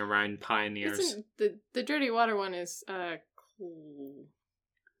from being around pioneers. The dirty water one is I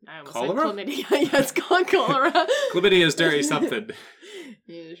almost Cholera? said chlamydia. Yeah, it's called cholera. Chlamydia is dirty something.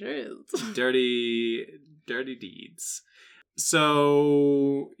 Yeah, sure is. Dirty deeds.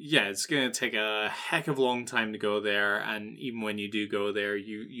 So, yeah, it's going to take a heck of a long time to go there, and even when you do go there,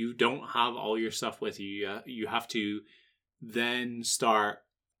 you don't have all your stuff with you. You have to then start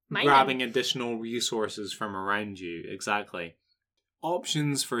grabbing additional resources from around you. Exactly.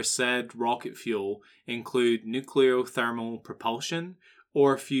 Options for said rocket fuel include nucleothermal propulsion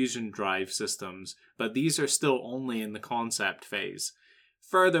or fusion drive systems, but these are still only in the concept phase.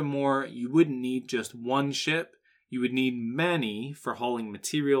 Furthermore, you wouldn't need just one ship. You would need many for hauling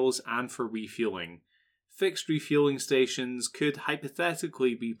materials and for refueling. Fixed refueling stations could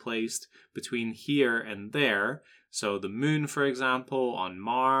hypothetically be placed between here and there, so the moon, for example, on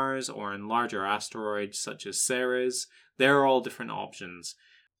Mars, or in larger asteroids such as Ceres. They're all different options.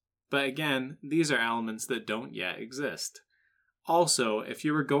 But again, these are elements that don't yet exist. Also, if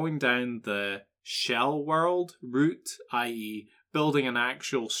you were going down the shell world route, i.e., building an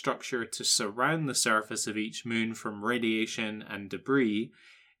actual structure to surround the surface of each moon from radiation and debris,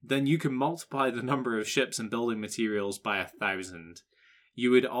 then you can multiply the number of ships and building materials by 1,000.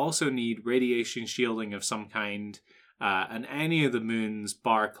 You would also need radiation shielding of some kind on any of the moons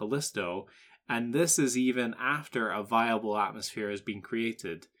bar Callisto, and this is even after a viable atmosphere has been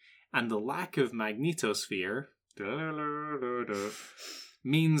created. And the lack of magnetosphere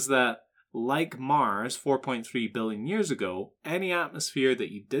means that, like Mars 4.3 billion years ago, any atmosphere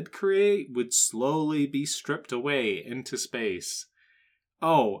that you did create would slowly be stripped away into space.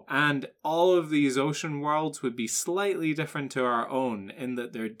 Oh, and all of these ocean worlds would be slightly different to our own in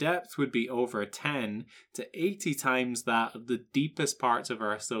that their depth would be over 10 to 80 times that of the deepest parts of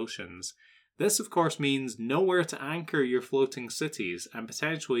Earth's oceans. This, of course, means nowhere to anchor your floating cities and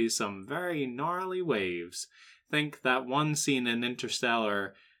potentially some very gnarly waves. Think that one scene in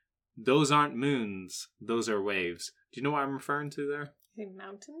Interstellar. Those aren't moons, those are waves. Do you know what I'm referring to there? Is it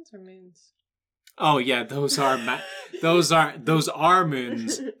mountains or moons? Oh yeah, those are moons. Those aren't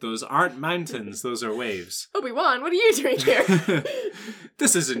mountains, those are waves. Obi-Wan, what are you doing here?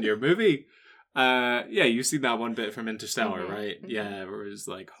 This isn't your movie. Yeah, you've seen that one bit from Interstellar, right? Mm-hmm. Yeah, where it's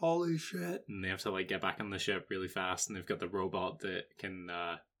like, holy shit, and they have to like get back on the ship really fast, and they've got the robot that can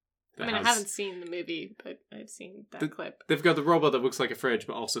I haven't seen the movie, but I've seen that clip. They've got the robot that looks like a fridge,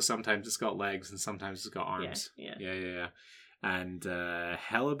 but also sometimes it's got legs and sometimes it's got arms. Yeah. And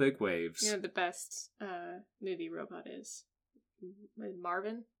hella big waves. You know the best movie robot is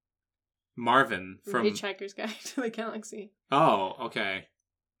Marvin? Marvin from Hitchhiker's Guide to the Galaxy. Oh, okay.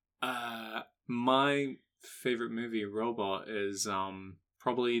 My favorite movie robot is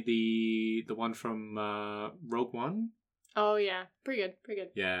probably the one from Rogue One. Oh yeah, pretty good.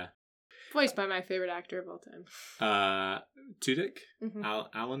 Yeah. Voiced by my favorite actor of all time. Tudyk? Mm-hmm.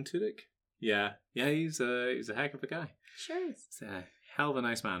 Alan Tudyk? Yeah, he's a heck of a guy. Sure is. He's a hell of a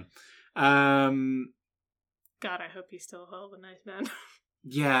nice man. God, I hope he's still a hell of a nice man.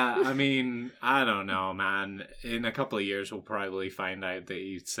 Yeah, I mean, I don't know, man. In a couple of years, we'll probably find out that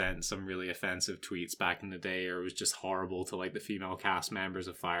he sent some really offensive tweets back in the day, or was just horrible to like the female cast members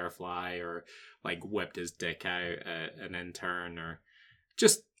of Firefly, or like whipped his dick out at an intern, or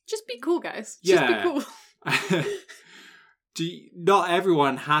just be cool, guys. Yeah. Just be cool. Not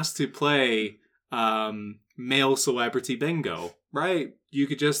everyone has to play male celebrity bingo, right? You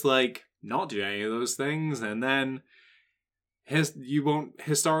could just like not do any of those things, and then you won't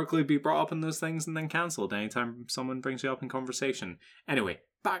historically be brought up in those things and then cancelled anytime someone brings you up in conversation. Anyway,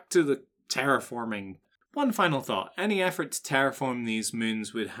 back to the terraforming. One final thought. Any effort to terraform these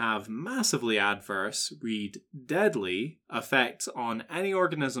moons would have massively adverse, read deadly, effects on any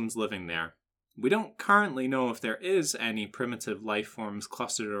organisms living there. We don't currently know if there is any primitive life forms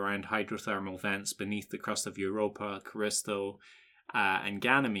clustered around hydrothermal vents beneath the crust of Europa, Callisto, and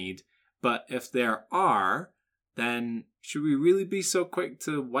Ganymede, but if there are, then should we really be so quick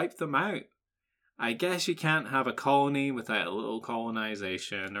to wipe them out? I guess you can't have a colony without a little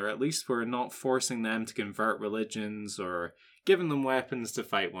colonization, or at least we're not forcing them to convert religions or giving them weapons to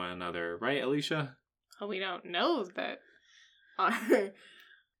fight one another, right, Alicia? Well, we don't know that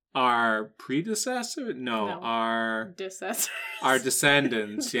our predecessor? No, our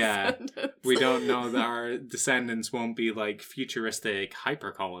descendants, yeah. We don't know that our descendants won't be like futuristic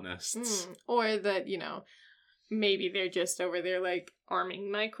hyper-colonists. Or that, maybe they're just over there like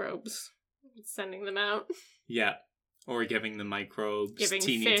arming microbes, sending them out. Yeah. Or giving the microbes Giving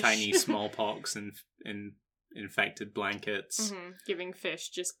teeny fish. tiny smallpox and infected blankets. Giving fish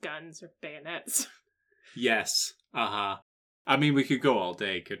just guns or bayonets. Yes. I mean, we could go all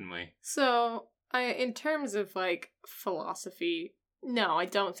day, couldn't we? So, in terms of, like, philosophy, no, I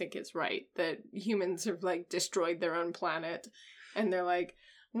don't think it's right that humans have, like, destroyed their own planet. And they're like,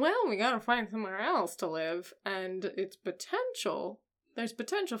 well, we gotta find somewhere else to live. And there's potential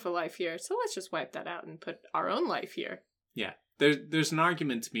for life here. So let's just wipe that out and put our own life here. Yeah. There's an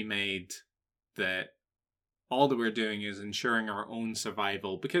argument to be made that all that we're doing is ensuring our own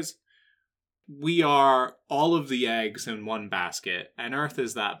survival, because we are all of the eggs in one basket, and Earth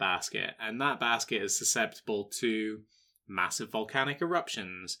is that basket, and that basket is susceptible to massive volcanic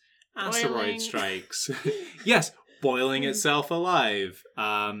eruptions, asteroid Boiling. strikes, yes, boiling itself alive,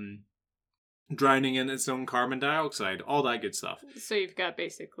 drowning in its own carbon dioxide, all that good stuff. So you've got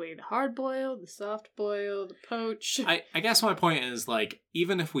basically the hard boil, the soft boil, the poach. I guess my point is, like,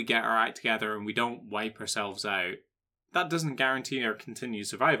 even if we get our act together and we don't wipe ourselves out, that doesn't guarantee our continued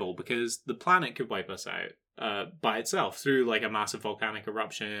survival, because the planet could wipe us out by itself through, like, a massive volcanic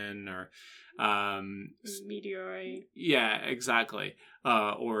eruption or meteorite. Yeah, exactly.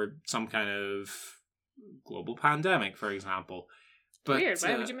 Or some kind of global pandemic, for example. But, Weird.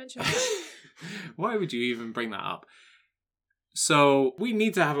 Why would you mention that? Why would you even bring that up? So we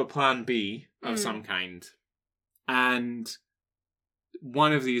need to have a plan B of some kind, and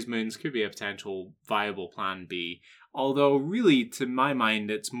one of these moons could be a potential viable plan B. Although, really, to my mind,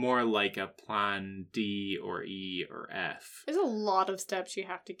 it's more like a plan D or E or F. There's a lot of steps you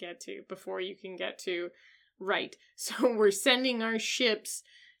have to get to before you can get to, right, so we're sending our ships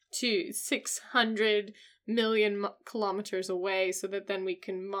to 600 million kilometers away so that then we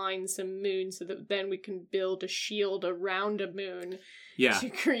can mine some moons, so that then we can build a shield around a moon to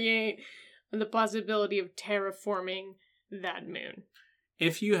create the possibility of terraforming that moon.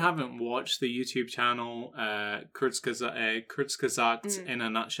 If you haven't watched the YouTube channel, Kurzgesagt in a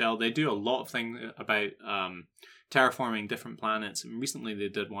nutshell, they do a lot of things about terraforming different planets. And recently they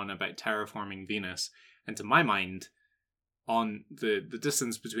did one about terraforming Venus. And to my mind, on the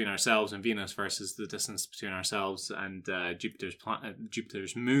distance between ourselves and Venus versus the distance between ourselves and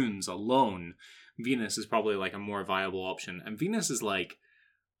Jupiter's moons alone, Venus is probably like a more viable option. And Venus is like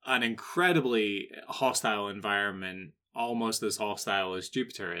an incredibly hostile environment, almost as hostile as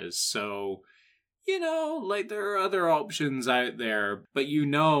Jupiter is. So, like, there are other options out there, but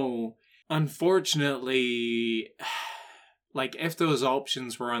unfortunately, like, if those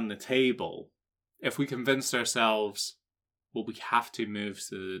options were on the table, if we convinced ourselves, well, we have to move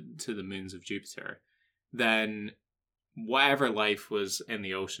to the moons of Jupiter, then whatever life was in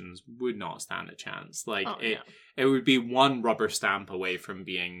the oceans would not stand a chance. Like, it would be one rubber stamp away from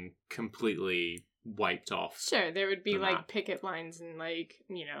being completely wiped off. Sure, there would be like picket lines and like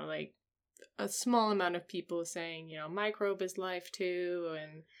a small amount of people saying, microbe is life too,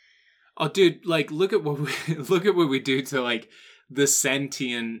 and oh, dude, like, look at what we do to, like, the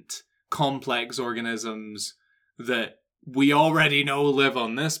sentient complex organisms that we already know live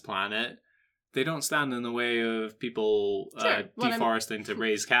on this planet. They don't stand in the way of people deforesting to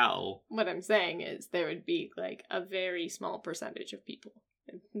raise cattle. What I'm saying is there would be like a very small percentage of people,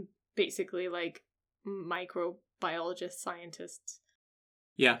 basically like microbiologists, scientists,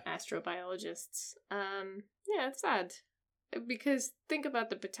 astrobiologists. It's sad, because think about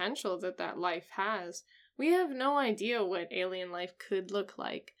the potential that life has. We have no idea what alien life could look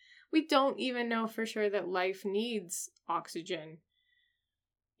like. We don't even know for sure that life needs oxygen.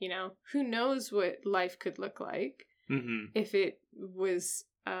 Who knows what life could look like if it was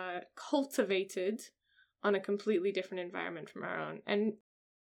cultivated on a completely different environment from our own. And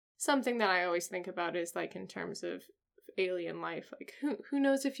something that I always think about is, like, in terms of alien life, like, who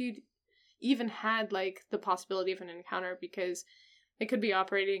knows if you'd even had, like, the possibility of an encounter, because it could be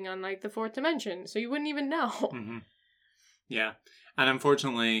operating on, like, the fourth dimension, so you wouldn't even know. Yeah. And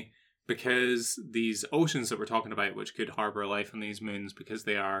unfortunately, because these oceans that we're talking about, which could harbor life on these moons, because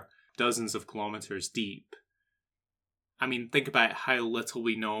they are dozens of kilometers deep, I mean, think about how little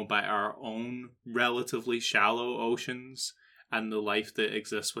we know about our own relatively shallow oceans and the life that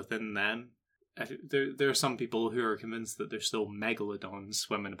exists within them. There are some people who are convinced that there's still megalodons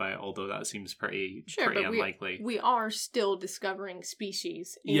swimming about, although that seems pretty unlikely. We are still discovering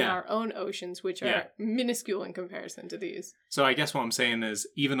species in our own oceans, which are minuscule in comparison to these. So I guess what I'm saying is,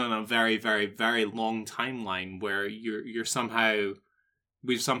 even on a very, very, very long timeline where we've somehow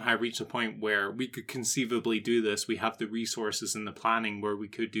reached a point where we could conceivably do this, we have the resources and the planning where we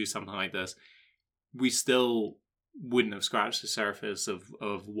could do something like this, we still wouldn't have scratched the surface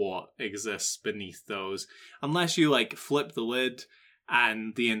of what exists beneath those. Unless you, like, flip the lid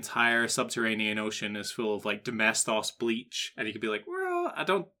and the entire subterranean ocean is full of, like, Domestos bleach, and you could be like, well, I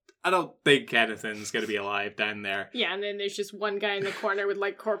don't think anything's gonna be alive down there. Yeah, and then there's just one guy in the corner with,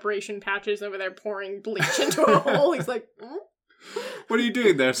 like, corporation patches over there pouring bleach into a hole. He's like, What are you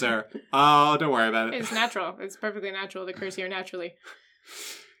doing there, sir? Oh, don't worry about it. It's natural. It's perfectly natural. It occurs here naturally.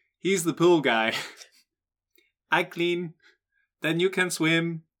 He's the pool guy. I clean, then you can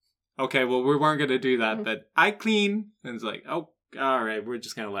swim. Okay, well, we weren't going to do that, but I clean. And it's like, oh, all right, we're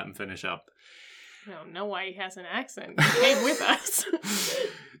just going to let him finish up. I don't know why he has an accent. He came with us.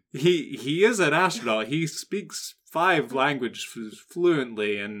 He is an astronaut. He speaks 5 languages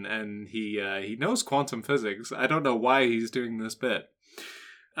fluently, and he knows quantum physics. I don't know why he's doing this bit.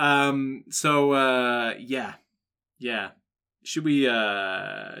 Yeah. Should we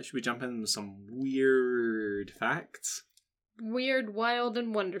jump into some weird facts? Weird, wild,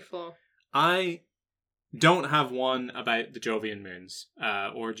 and wonderful. I don't have one about the Jovian moons,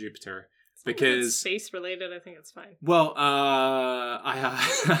 or Jupiter. Because space related, I think it's fine. Well,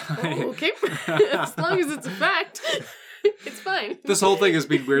 okay. As long as it's a fact, it's fine. This whole thing has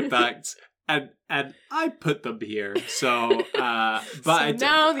been weird facts, and I put them here. So, now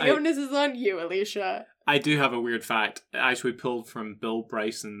the onus is on you, Alicia. I do have a weird fact, actually pulled from Bill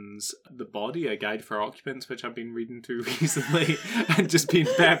Bryson's The Body, a guide for occupants, which I've been reading through recently, and just been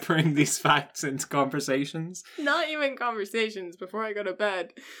peppering these facts into conversations. Not even conversations. Before I go to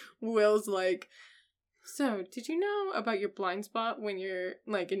bed, Will's like, so, did you know about your blind spot when you're,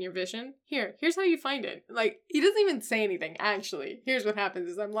 like, in your vision? Here's how you find it. Like, he doesn't even say anything, actually. Here's what happens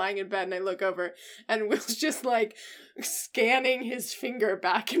is I'm lying in bed and I look over and Will's just, like, scanning his finger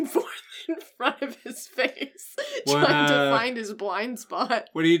back and forth in front of his face, trying to find his blind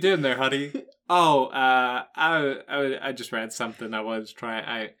spot. What are you doing there, honey? Oh, I just read something I was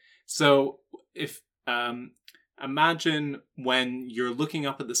trying. So, if, imagine when you're looking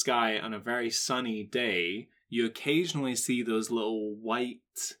up at the sky on a very sunny day, you occasionally see those little white,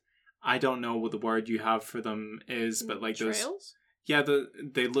 I don't know what the word you have for them is, but like trails? Those... Yeah,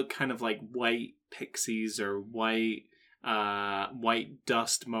 they look kind of like white pixies or white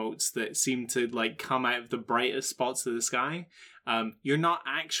dust motes that seem to like come out of the brightest spots of the sky. You're not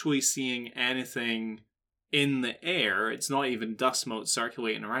actually seeing anything in the air. It's not even dust motes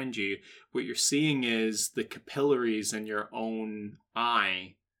circulating around you. What you're seeing is the capillaries in your own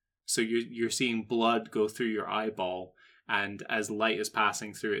eye. So you're seeing blood go through your eyeball, and as light is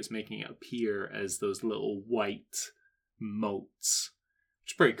passing through, it's making it appear as those little white motes.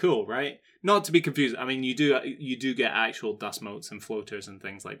 Which is pretty cool, right? Not to be confused. I mean, you do get actual dust motes and floaters and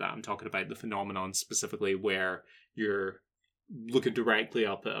things like that. I'm talking about the phenomenon specifically where you're looking directly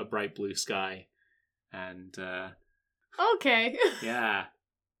up at a bright blue sky. And, okay. Yeah.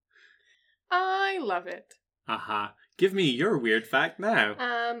 I love it. Uh-huh. Give me your weird fact now.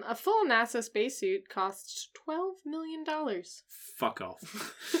 A full NASA spacesuit costs $12 million. Fuck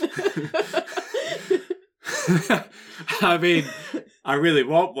off. I mean, I really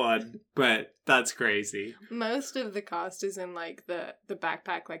want one, but that's crazy. Most of the cost is in, like, the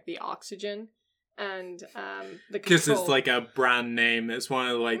backpack, like, the oxygen. And the because it's like a brand name. It's one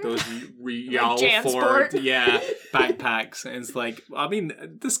of like those Real like Ford, backpacks. And it's like, I mean,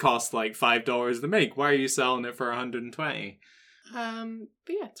 this costs like $5 to make. Why are you selling it for $120? But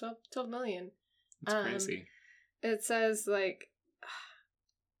yeah, 12 million. It's crazy. It says like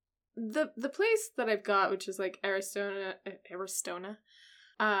the place that I've got, which is like Arizona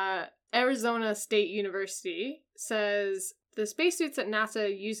State University, says the spacesuits that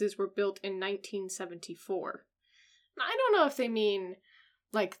NASA uses were built in 1974. I don't know if they mean,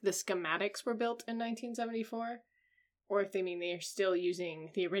 like, the schematics were built in 1974, or if they mean they are still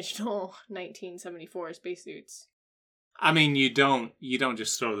using the original 1974 spacesuits. I mean, you don't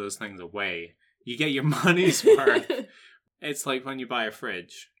just throw those things away. You get your money's worth. It's like when you buy a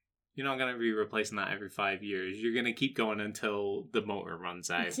fridge. You're not going to be replacing that every 5 years. You're going to keep going until the motor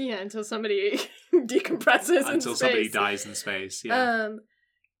runs out. Yeah, until somebody decompresses in space. Until somebody dies in space, yeah.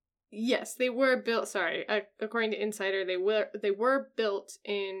 Yes, they were built, according to Insider, they were built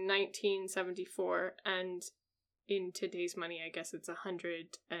in 1974, and in today's money, I guess it's $150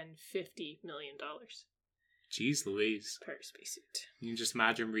 million. Jeez Louise. Per spacesuit. You can just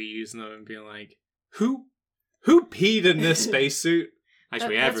imagine reusing them and being like, who peed in this spacesuit?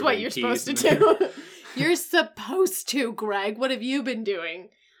 Actually, that's what you're supposed to do. You're supposed to, Greg. What have you been doing?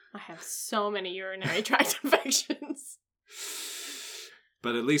 I have so many urinary tract infections.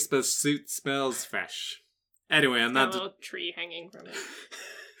 But at least the suit smells fresh. Anyway, on that... a little tree hanging from it.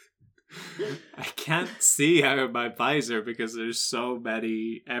 I can't see out of my visor because there's so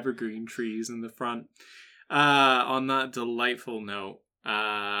many evergreen trees in the front. On that delightful note,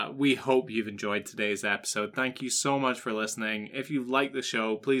 we hope you've enjoyed today's episode. Thank you so much for listening. If you like the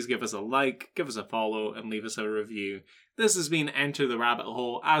show, please give us a like, give us a follow, and leave us a review. This has been Enter the Rabbit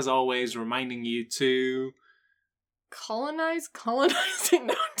Hole, as always, reminding you to... Colonize?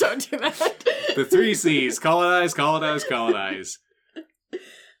 No, don't do that. The 3 C's. Colonize, colonize, colonize.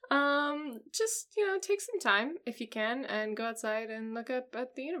 Just, take some time, if you can, and go outside and look up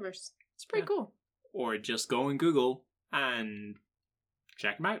at the universe. It's pretty cool. Or just go on Google and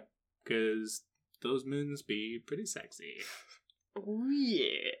check them out, because those moons be pretty sexy. Oh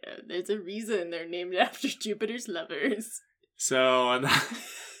yeah, there's a reason they're named after Jupiter's lovers. So,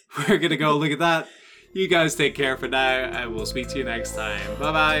 we're gonna go look at that. You guys take care for now, and we'll speak to you next time.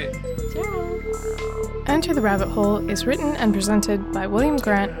 Bye-bye. Ciao. Enter the Rabbit Hole is written and presented by William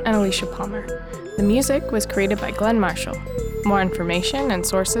Grant and Alicia Palmer. The music was created by Glenn Marshall. More information and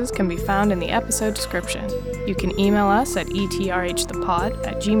sources can be found in the episode description. You can email us at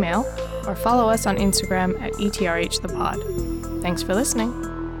etrhthepod@gmail.com or follow us on Instagram at etrhthepod. Thanks for listening.